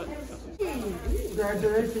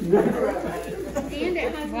 Graduation. And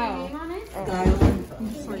it has my name on it?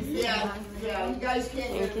 Yeah, you guys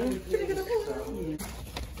can't get it.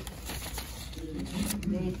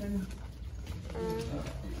 Nathan?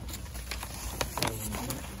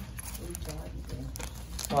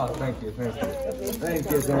 Oh, thank you.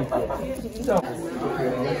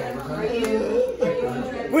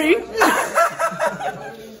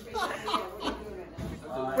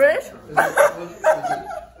 Rich?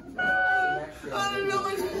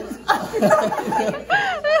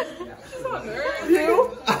 You?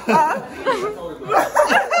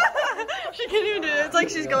 She can't even do it. It's like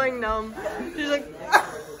she's going numb. She's like.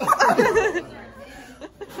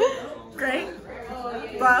 Great.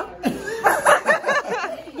 Wow.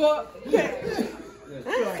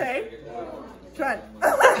 Okay. Try it.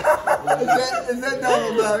 Is that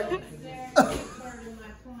Donald Duck?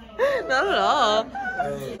 Not at all.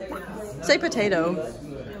 Say potato.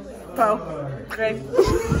 Po. Okay.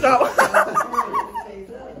 Go.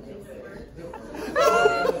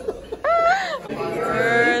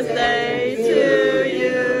 Birthday to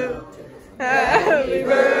you. Happy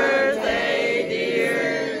birthday,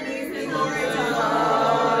 dear.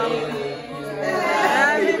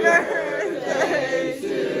 Happy birthday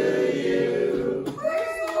to you.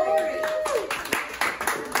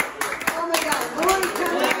 Oh my God.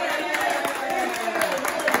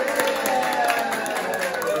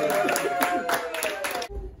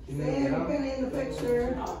 In the picture.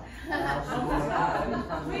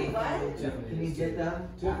 Wait, what? Can you get that?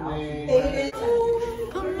 All right.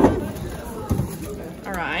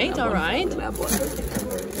 All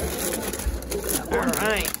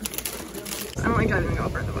right. I don't like driving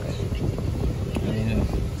over the bush. I mean,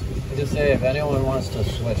 I just say if anyone wants to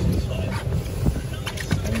switch, it's fine.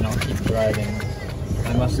 I mean, I'll keep driving. I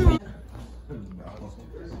must be.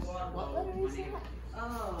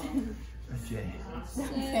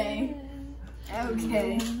 Okay.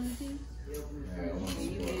 Okay.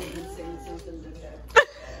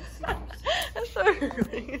 That's so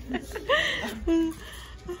annoying.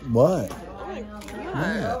 What? Oh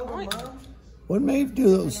my God. What made you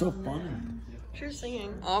do that was so funny? She was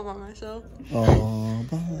singing all by myself. Oh,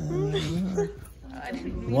 I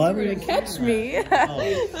didn't why were you catch me? Oh.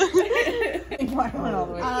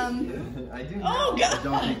 Oh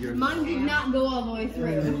God! Mine did not go all the way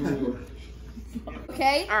through.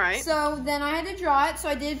 Okay. All right. So then I had to draw it. So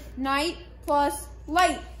I did night plus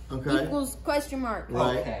light equals question mark.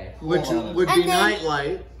 Right. Okay. Which would And be then-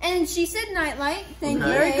 nightlight. And she said nightlight. Thank you.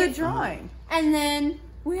 Very Kate. good drawing. And then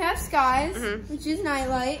we have skies, which is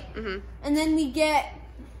nightlight. And then we get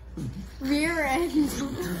rear end.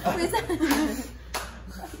 What is that?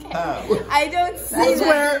 I don't see That's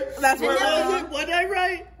where then what did I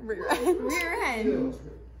write? rear end.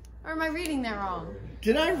 Or am I reading that wrong?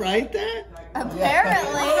 Did I write that?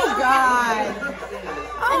 Apparently. Oh God.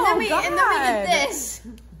 And then we get this.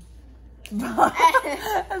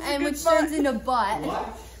 and which turns into butt.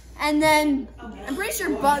 And then I'm pretty sure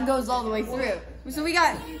butt goes all the way through. So we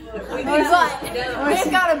got a butt. We've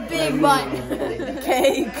got a big butt.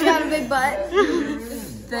 Cake. We got a big butt.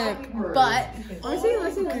 Thick butt. Let's see.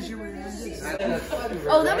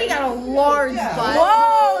 Oh, then we got a large butt.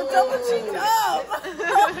 Whoa, double cheeked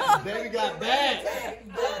up. Baby got back.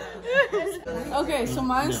 Okay, so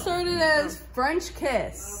mine started as French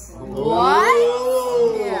kiss.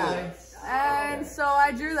 What? Yeah. And so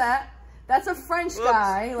I drew that. That's a French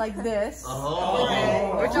guy like this.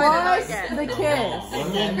 Oh. Which I Plus did not get. the kiss. I'm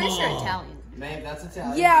pretty sure Italian. Man, that's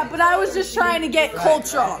Italian. Yeah, but I was just trying to get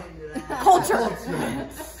culture. Culture.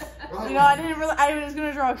 You know, I was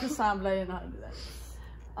gonna draw a croissant, but I didn't know how to do that.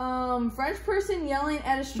 French person yelling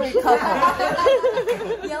at a straight couple.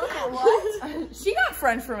 Yelling at what? She got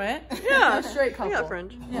French from it. Yeah, A straight couple. I got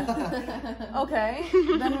French. Yeah. Okay.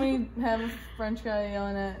 Then we have a French guy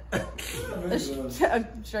yelling at a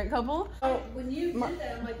straight couple. When you did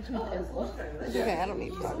that, I'm like, oh, Okay, I don't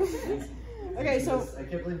need to talk. Okay, so I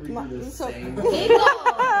can't believe we do this so same.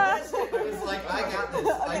 It's like, I got this.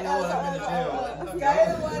 I know what I'm gonna do.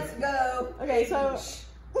 Let's go. Okay,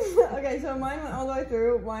 so mine went all the way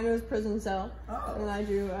through. Mine was prison cell, and then I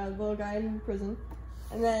drew a little guy in prison,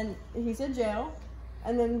 and then he said jail,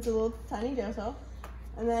 and then it's a little tiny jail cell,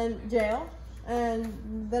 and then jail, and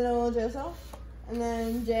then a little jail cell, and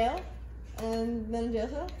then jail, and then a jail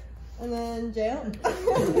cell, and then jail,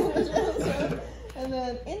 and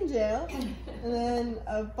then in jail, and then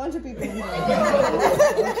a bunch of people in jail.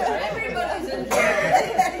 Everybody's in jail.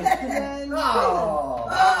 And then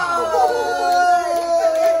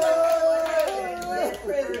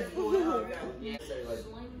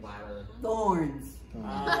Thorns.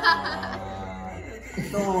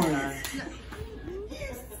 Thorns.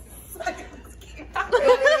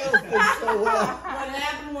 What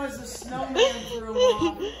happened was the snowman threw him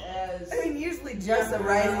off as. I mean, usually just a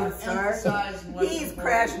rising star. Emphasize what He's the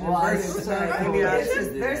crashing and burning tonight. I mean,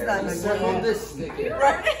 there's not much.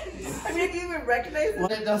 Right? I mean, do you even recognize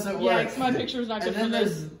it? It doesn't work. Yeah, my picture's not good And then for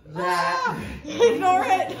this. there's that. ignore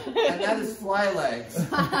it. And that is fly legs.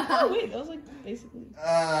 Oh wait, that was like basically.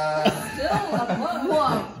 Oh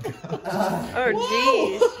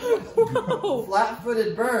jeez.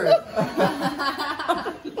 Flat-footed bird.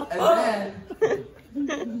 And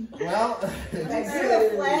then, well,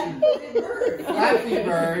 Flat-footed bird. Flappy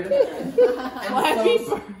Bird. Flappy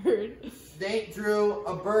Bird. Nate drew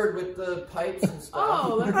a bird with the pipes and stuff.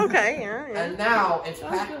 Oh, that's okay, yeah. And now it's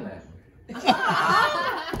Pac-Man.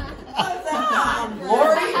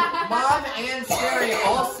 Lori, Mom, and Sherry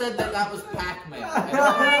all said that that was Pac-Man.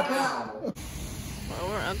 Well,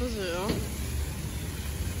 we're at the zoo.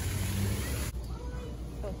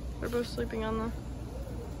 They're both sleeping on the...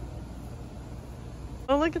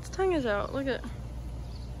 Oh, look, its tongue is out. Look at...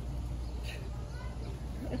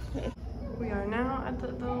 We are now at the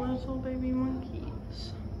little baby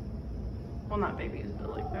monkeys. Well, not babies, but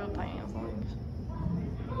like they're tiny as monkeys.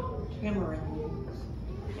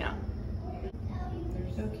 Yeah.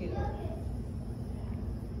 They're so cute.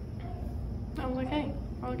 I was like, hey,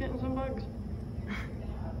 we're getting some bugs.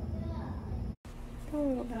 Go,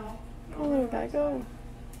 little guy. Go, little guy, go.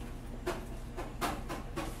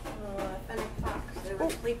 Fennec fox. They were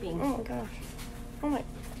sleeping. Oh my gosh. Oh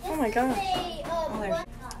my gosh.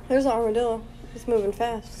 There's an armadillo. It's moving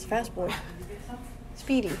fast. It's a fast boy.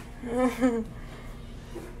 Speedy. Where'd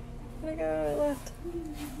it go? It left.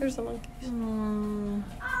 There's the monkeys.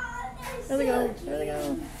 There they go. There they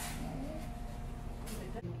go.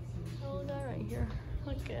 Oh, that right here.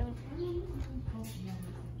 Look at him.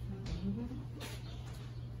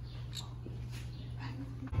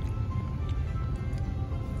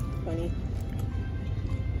 Funny.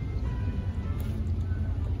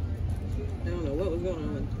 I don't know what was going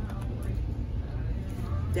on with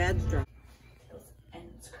Dad's drunk. And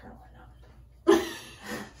it's curling up.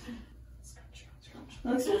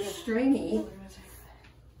 Looks so stringy.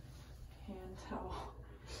 Hand towel.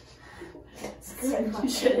 It's good.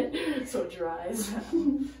 Push it so it dries.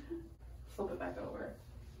 Flip it back over.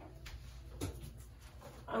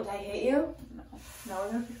 Did I hit you? No. Now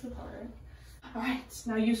we're gonna fix the part. Alright,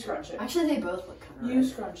 now you scrunch it. Actually, they both look kind of You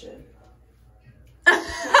scrunch it.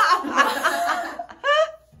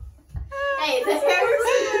 Hey, the hair.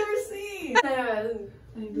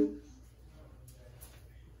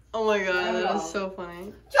 Oh my god, that is so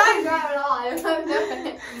funny. Try and grab it all.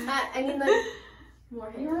 I need like more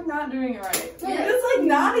hair. You're not doing it right. Yeah. It's like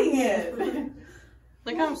knotting it.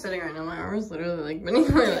 Look how I'm sitting right now. My arm is literally like beneath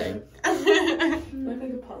my leg. Look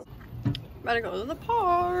like a puzzle. Better go to the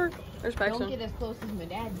park. There's Don't Paxton. get as close as my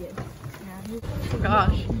dad did. Oh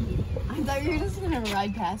gosh. I thought you were just gonna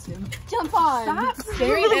ride past him. Jump on! Stop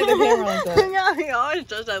staring at the camera like that. Yeah, he always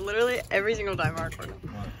does that literally every single time I record.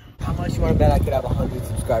 How much you want to bet I could have 100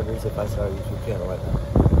 subscribers if I started a YouTube channel right now?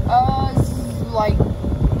 Like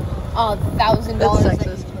 $1,000. That's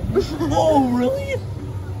sexist. Oh, really?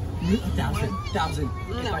 1,000.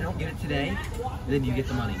 If I don't get it today, then you get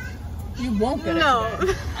the money. You won't get it. No.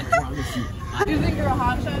 Today. I promise you. Do you think you're a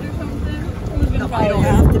hotshot or something? Who's gonna No, follow I don't you?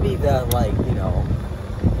 have to be the, like, you know,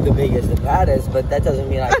 the biggest and baddest, but that doesn't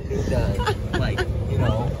mean I can make the, like, you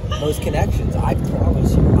know, most connections. I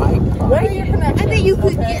promise you. What are your connections? I bet you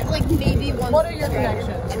could get like maybe one. What are your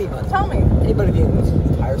connections? Anybody. Tell me. Anybody being in this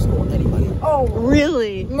entire school, anybody. Oh,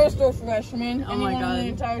 really? Mr. Freshman. Oh my God. In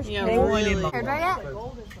the entire school. Yeah, really. Hair dry yet?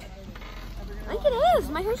 I think it is.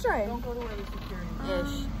 My hair's dry. Don't go to where the security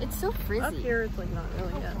is. It's so frizzy. Up here, it's like not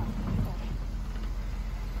really yet.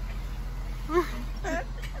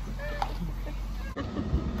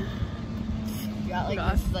 You got like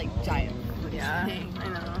this like giant. Yeah, thing. I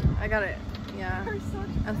know. I got it. Yeah.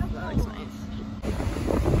 That looks nice.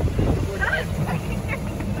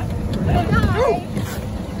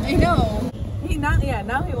 I know.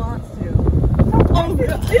 Now he wants to. Oh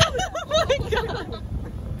God. Oh my God.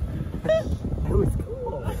 That was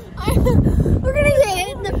cool. We're gonna get hit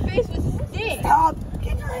in the face with sticks. Stop!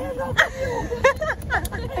 Get your hands off the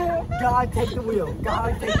wheel! God, take the wheel.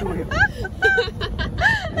 God, take the wheel.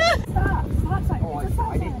 Stop sign. Oh,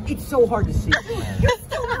 it's so hard to see. You're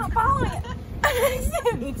still not following it.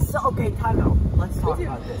 It's so, okay, time out. Let's talk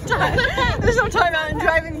about this. Okay? There's no time out in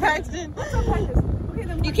driving Paxton.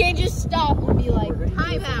 You can't just stop and be like,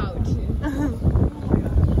 time out.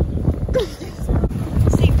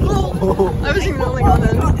 I was even only on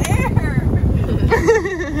then.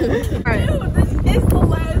 Alright. Dude, this is the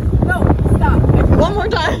last. No, stop. One more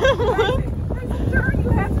time. There's a turn. You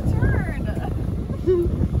have to turn.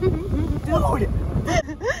 Dude!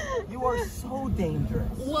 You are so dangerous.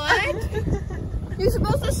 What? You're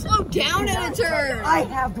supposed to slow down at a turn. I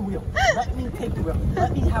have the wheel. Let me take the wheel.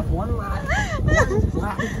 Let me have one lap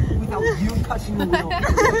without you touching the wheel.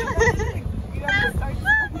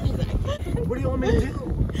 What do you want me to do?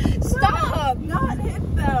 Stop! Not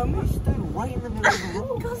hit them. We stood right in the middle of the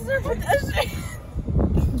road. Because they're pedestrians.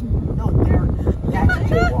 No, that's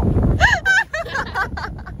jaywalking.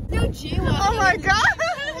 No jaywalking. Oh my God.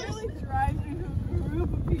 Literally drives into a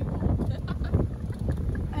group of people.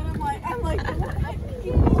 And I'm like,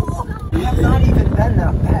 You have not even been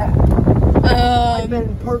that bad. I've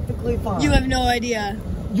been perfectly fine. You have no idea.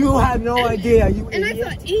 You have no idea. You And idiot.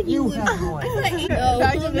 I thought Aiden You was. have no idea.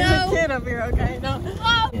 Paxton, there's a kid up here, okay? No.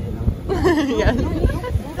 Yes.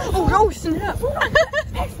 Oh no, snap.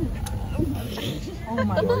 oh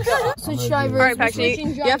my God. Switch drivers. Alright, Paxton,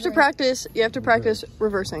 switching you have to drivers. practice. You have to practice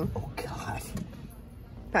reversing. Oh God.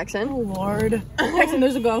 Paxton. Oh Lord. Paxton,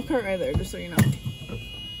 there's a golf cart right there, just so you know.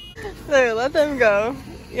 There, let them go.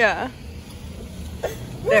 Yeah.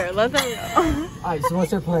 There, let them go. Alright, so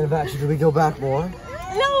what's our plan of action? Do we go back more?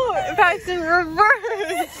 No, Paxton,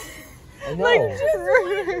 reverse. I know. Like, Just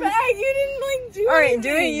went back. You didn't like do Alright, anything.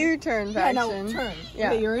 do a U-turn, Yeah, Paxton. no, turn. Yeah.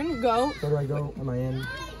 Okay, you're in, go. Where do I go? Am I in?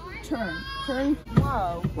 Turn.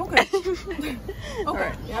 Wow. Okay.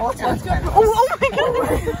 Okay. Yeah. Let's go. Oh my God.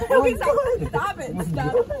 Okay, stop it.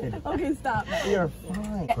 Stop. Okay, stop. We are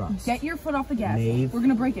fine. Get your foot off the gas. Nave. We're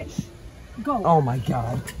gonna break it. Go. Oh my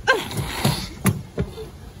God.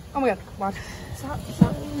 Oh my God. Watch. Stop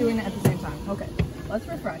doing it at the same time. Okay. Let's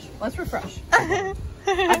refresh. Let's refresh. I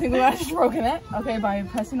think we might have just broken it. Okay, by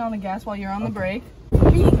pressing on the gas while you're on the brake.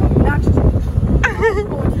 Not just.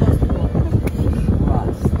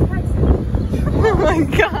 Oh my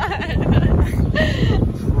God.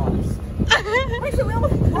 Actually, we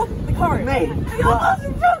almost broke the car. We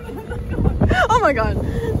almost broke it. Oh my God.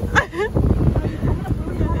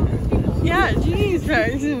 Yeah, jeez,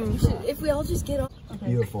 Paxton. If we all just get off.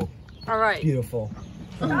 Beautiful. Alright. Beautiful.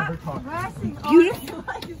 Don't ever talk. Beautiful.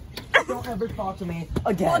 Don't ever talk to me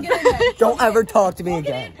again. Plug it in, Paxton. Don't ever talk to me Plug it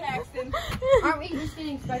again. in, Paxton. Aren't we just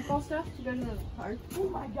getting Skyfall stuff to go to the park? Oh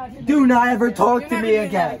my God. Do not ever talk You're to never me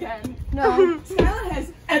doing that again. No. Skylar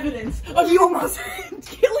has evidence of you almost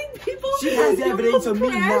killing people. She has You evidence of me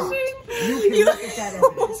crashing. not. You can look at that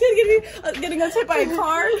evidence. Almost getting us hit by a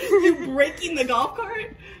car. You breaking the golf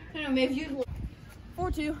cart. I don't know, maybe you.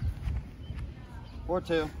 4-2.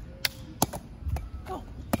 4-2. Go.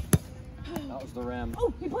 That was the rim.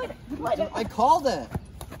 Oh, he played it. He played it. I called it.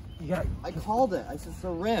 Yeah. I called it. I said it's the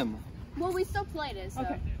rim. Well, we still played it, so.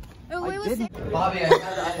 Okay. Oh, wait, I what's didn't. it? Bobby, I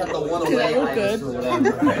had the one away. Did I look good? I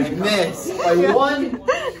missed by one.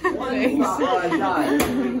 I died.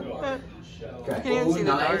 I can't even see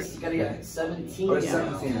the dark. You gotta get 17. Or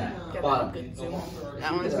 17. Bottom.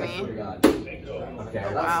 That one's me. Okay.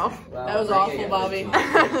 Wow. That was awful, Bobby.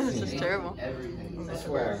 This is terrible. I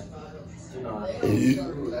swear. Do not.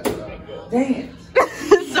 Dang it.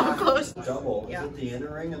 So close. Double. Is it the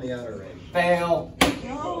inner ring and the outer ring? Fail.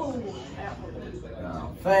 No.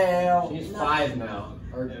 Fail. She's 5 now.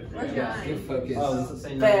 Or, yeah, Get focused. Oh, this is the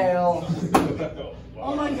same Fail.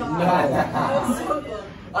 Oh my God. No.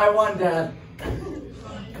 I won, Dad.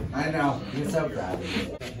 I know. You're so proud of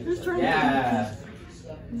me. Who's trying Yeah.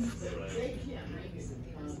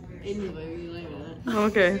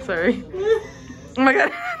 Okay, sorry. Oh my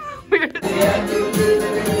god. Weird.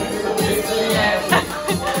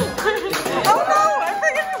 Oh no! I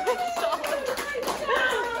forgot to stop.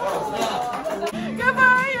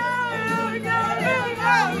 Goodbye,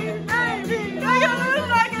 baby.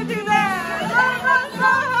 I can do that.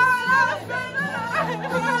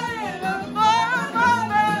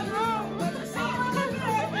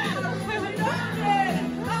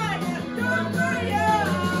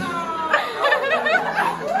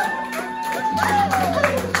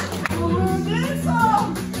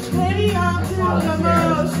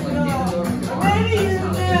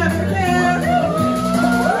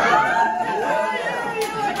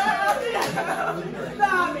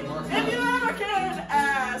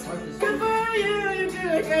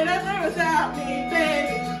 Without me,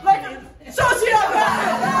 baby, like a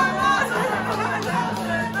sociopath.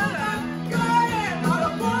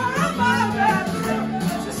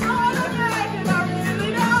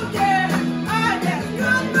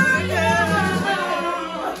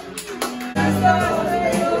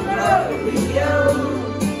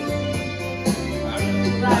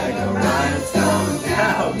 Like a rhinestone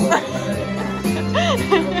cowboy.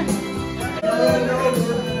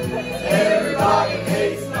 Everybody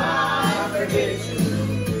hates my prediction.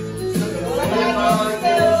 So come on,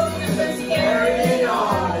 let's carry it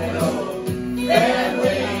on.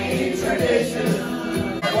 Family tradition.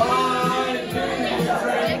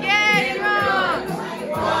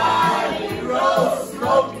 Wine, roll,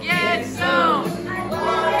 smoke, get some.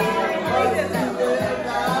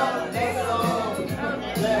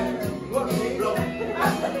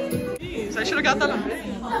 So I should have got that on.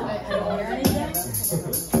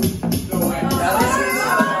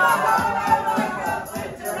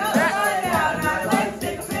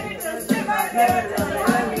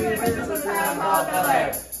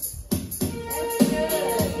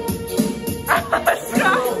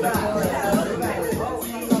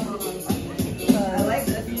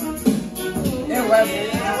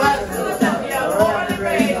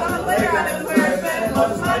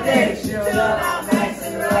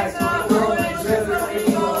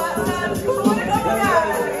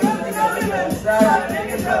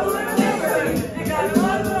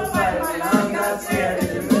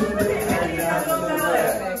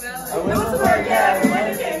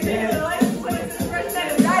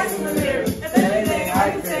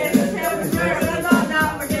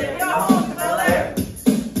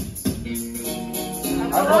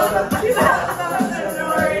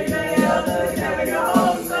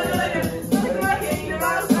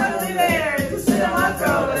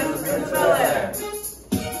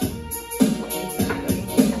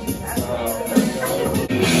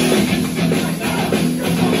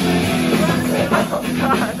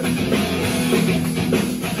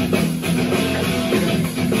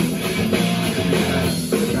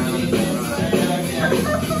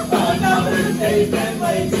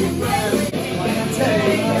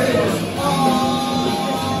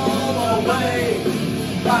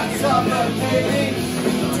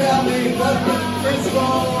 Tell me what is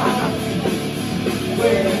wrong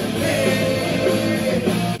with me.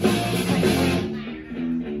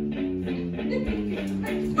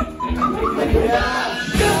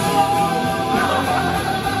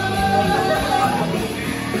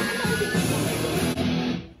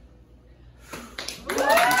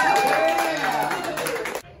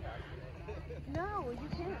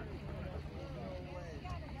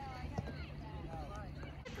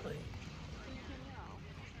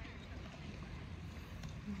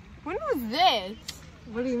 When was this?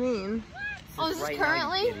 What do you mean? Oh, this is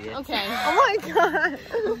currently? Okay. Oh my god.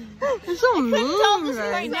 You're so mean. Tell this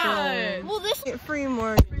right right now. now. Well, this. Get free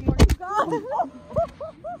more.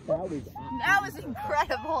 That was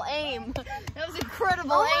incredible aim. That was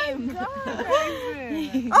incredible aim. Oh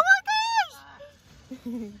my gosh!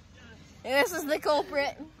 And this is the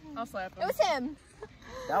culprit. I'll slap him. It was him.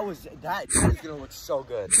 That is gonna look so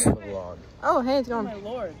good in the vlog. Oh, hey, it's gone. Oh my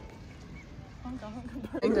lord.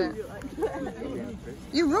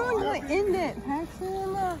 You ruined my indent,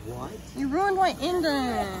 Paxton. What? You ruined my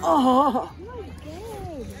indent. Oh!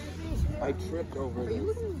 I tripped over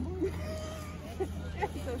this. I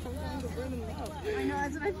know,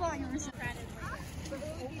 that's what I thought. You were surprised.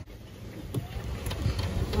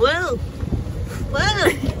 Whoa! Whoa!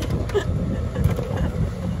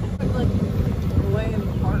 Way in the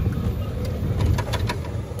park.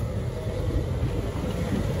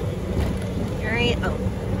 Here I am. Oh,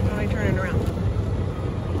 how do I turn it around?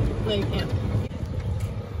 No, you can't.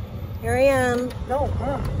 Here I am. No,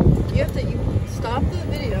 You stop the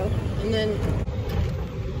video and then.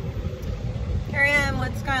 Here I am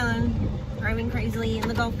with Skyland, driving crazily in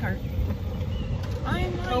the golf cart.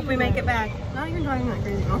 Hope we make it back. No, you're driving like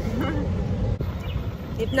crazy.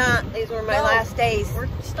 If not, these were my last days.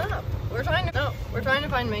 Stop. We're trying to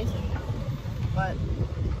find Mason, but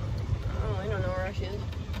I don't know where she is.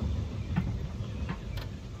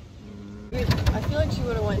 I feel like she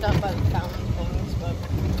would have went down by the fountain things, but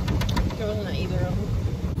she wasn't at either of them.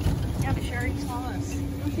 Yeah, but she already saw us.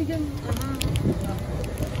 No, she didn't.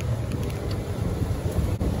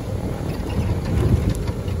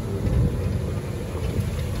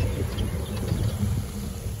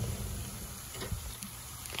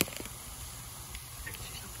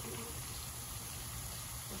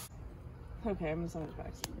 Okay, I'm gonna send it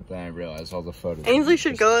back. Then I realized all the photos. Ainsley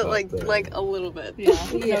should go at like a little bit. Yeah,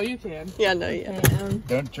 no, you can. Yeah, no, yeah.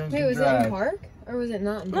 Don't drink Wait, and was it drive. in park? Or was it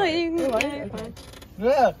not in No, park? you can. Okay.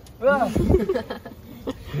 Yeah. I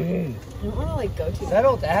don't want to like go too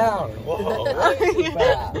Settle down. Whoa.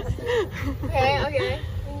 Okay, okay.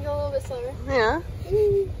 We can go a little bit slower. Yeah.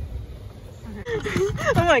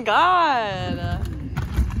 Oh my god.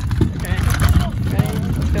 Okay. Ready?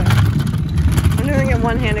 Let's go. I'm doing it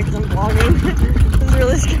one-handed because I'm vlogging. This is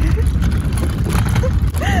really scary.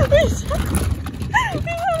 We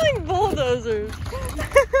sound like bulldozers.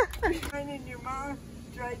 And your mom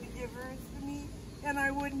tried to give her to me, and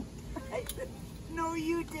I wouldn't. I said, no,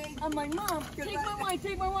 you take. I'm like, Mom, take my wine,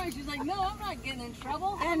 take my wine. She's like, no, I'm not getting in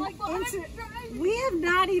trouble. I'm like, well, I'm driving. We have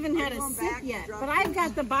not even had a sip yet, but I've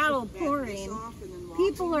got the bottle pouring.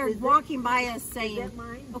 People are walking by us saying,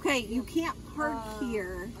 okay, you can't park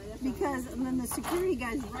here because, and then the security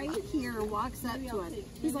guy's right here walks up to us.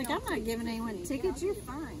 He's like, I'm not giving anyone tickets, you're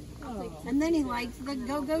fine. And then he likes the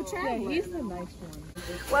go-go traveler. Yeah, he's the nice one.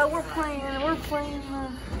 Well, we're playing. We're playing.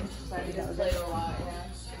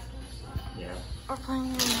 We're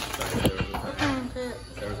playing fit.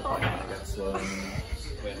 There was a part where I got slow and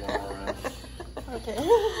went long around. Okay.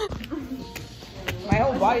 My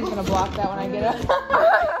whole body's gonna block that when I get up.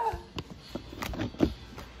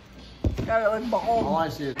 Got it like balm. All I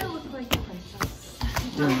see is. So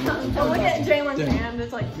look at Jalen's hand.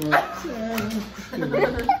 It's like.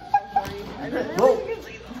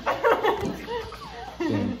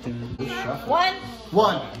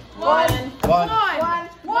 One.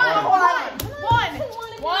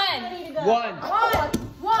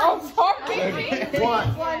 Oh, sorry.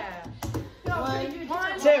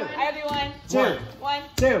 One. Two. I have to do one. Two. One.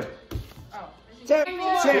 Two.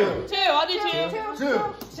 Two. I'll do two. Two.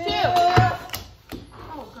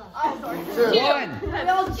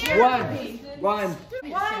 One.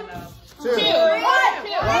 Two.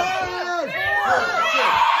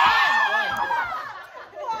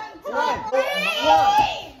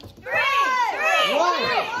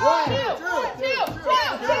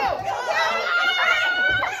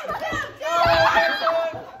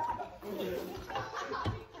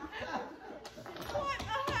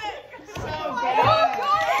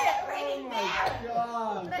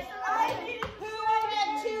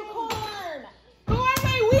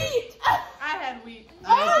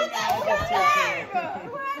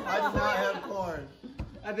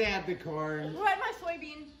 They had the corn. Who had my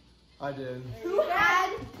soybean? I did. Who had?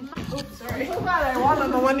 Oops, sorry. I'm glad I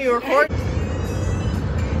wasn't the one you recorded.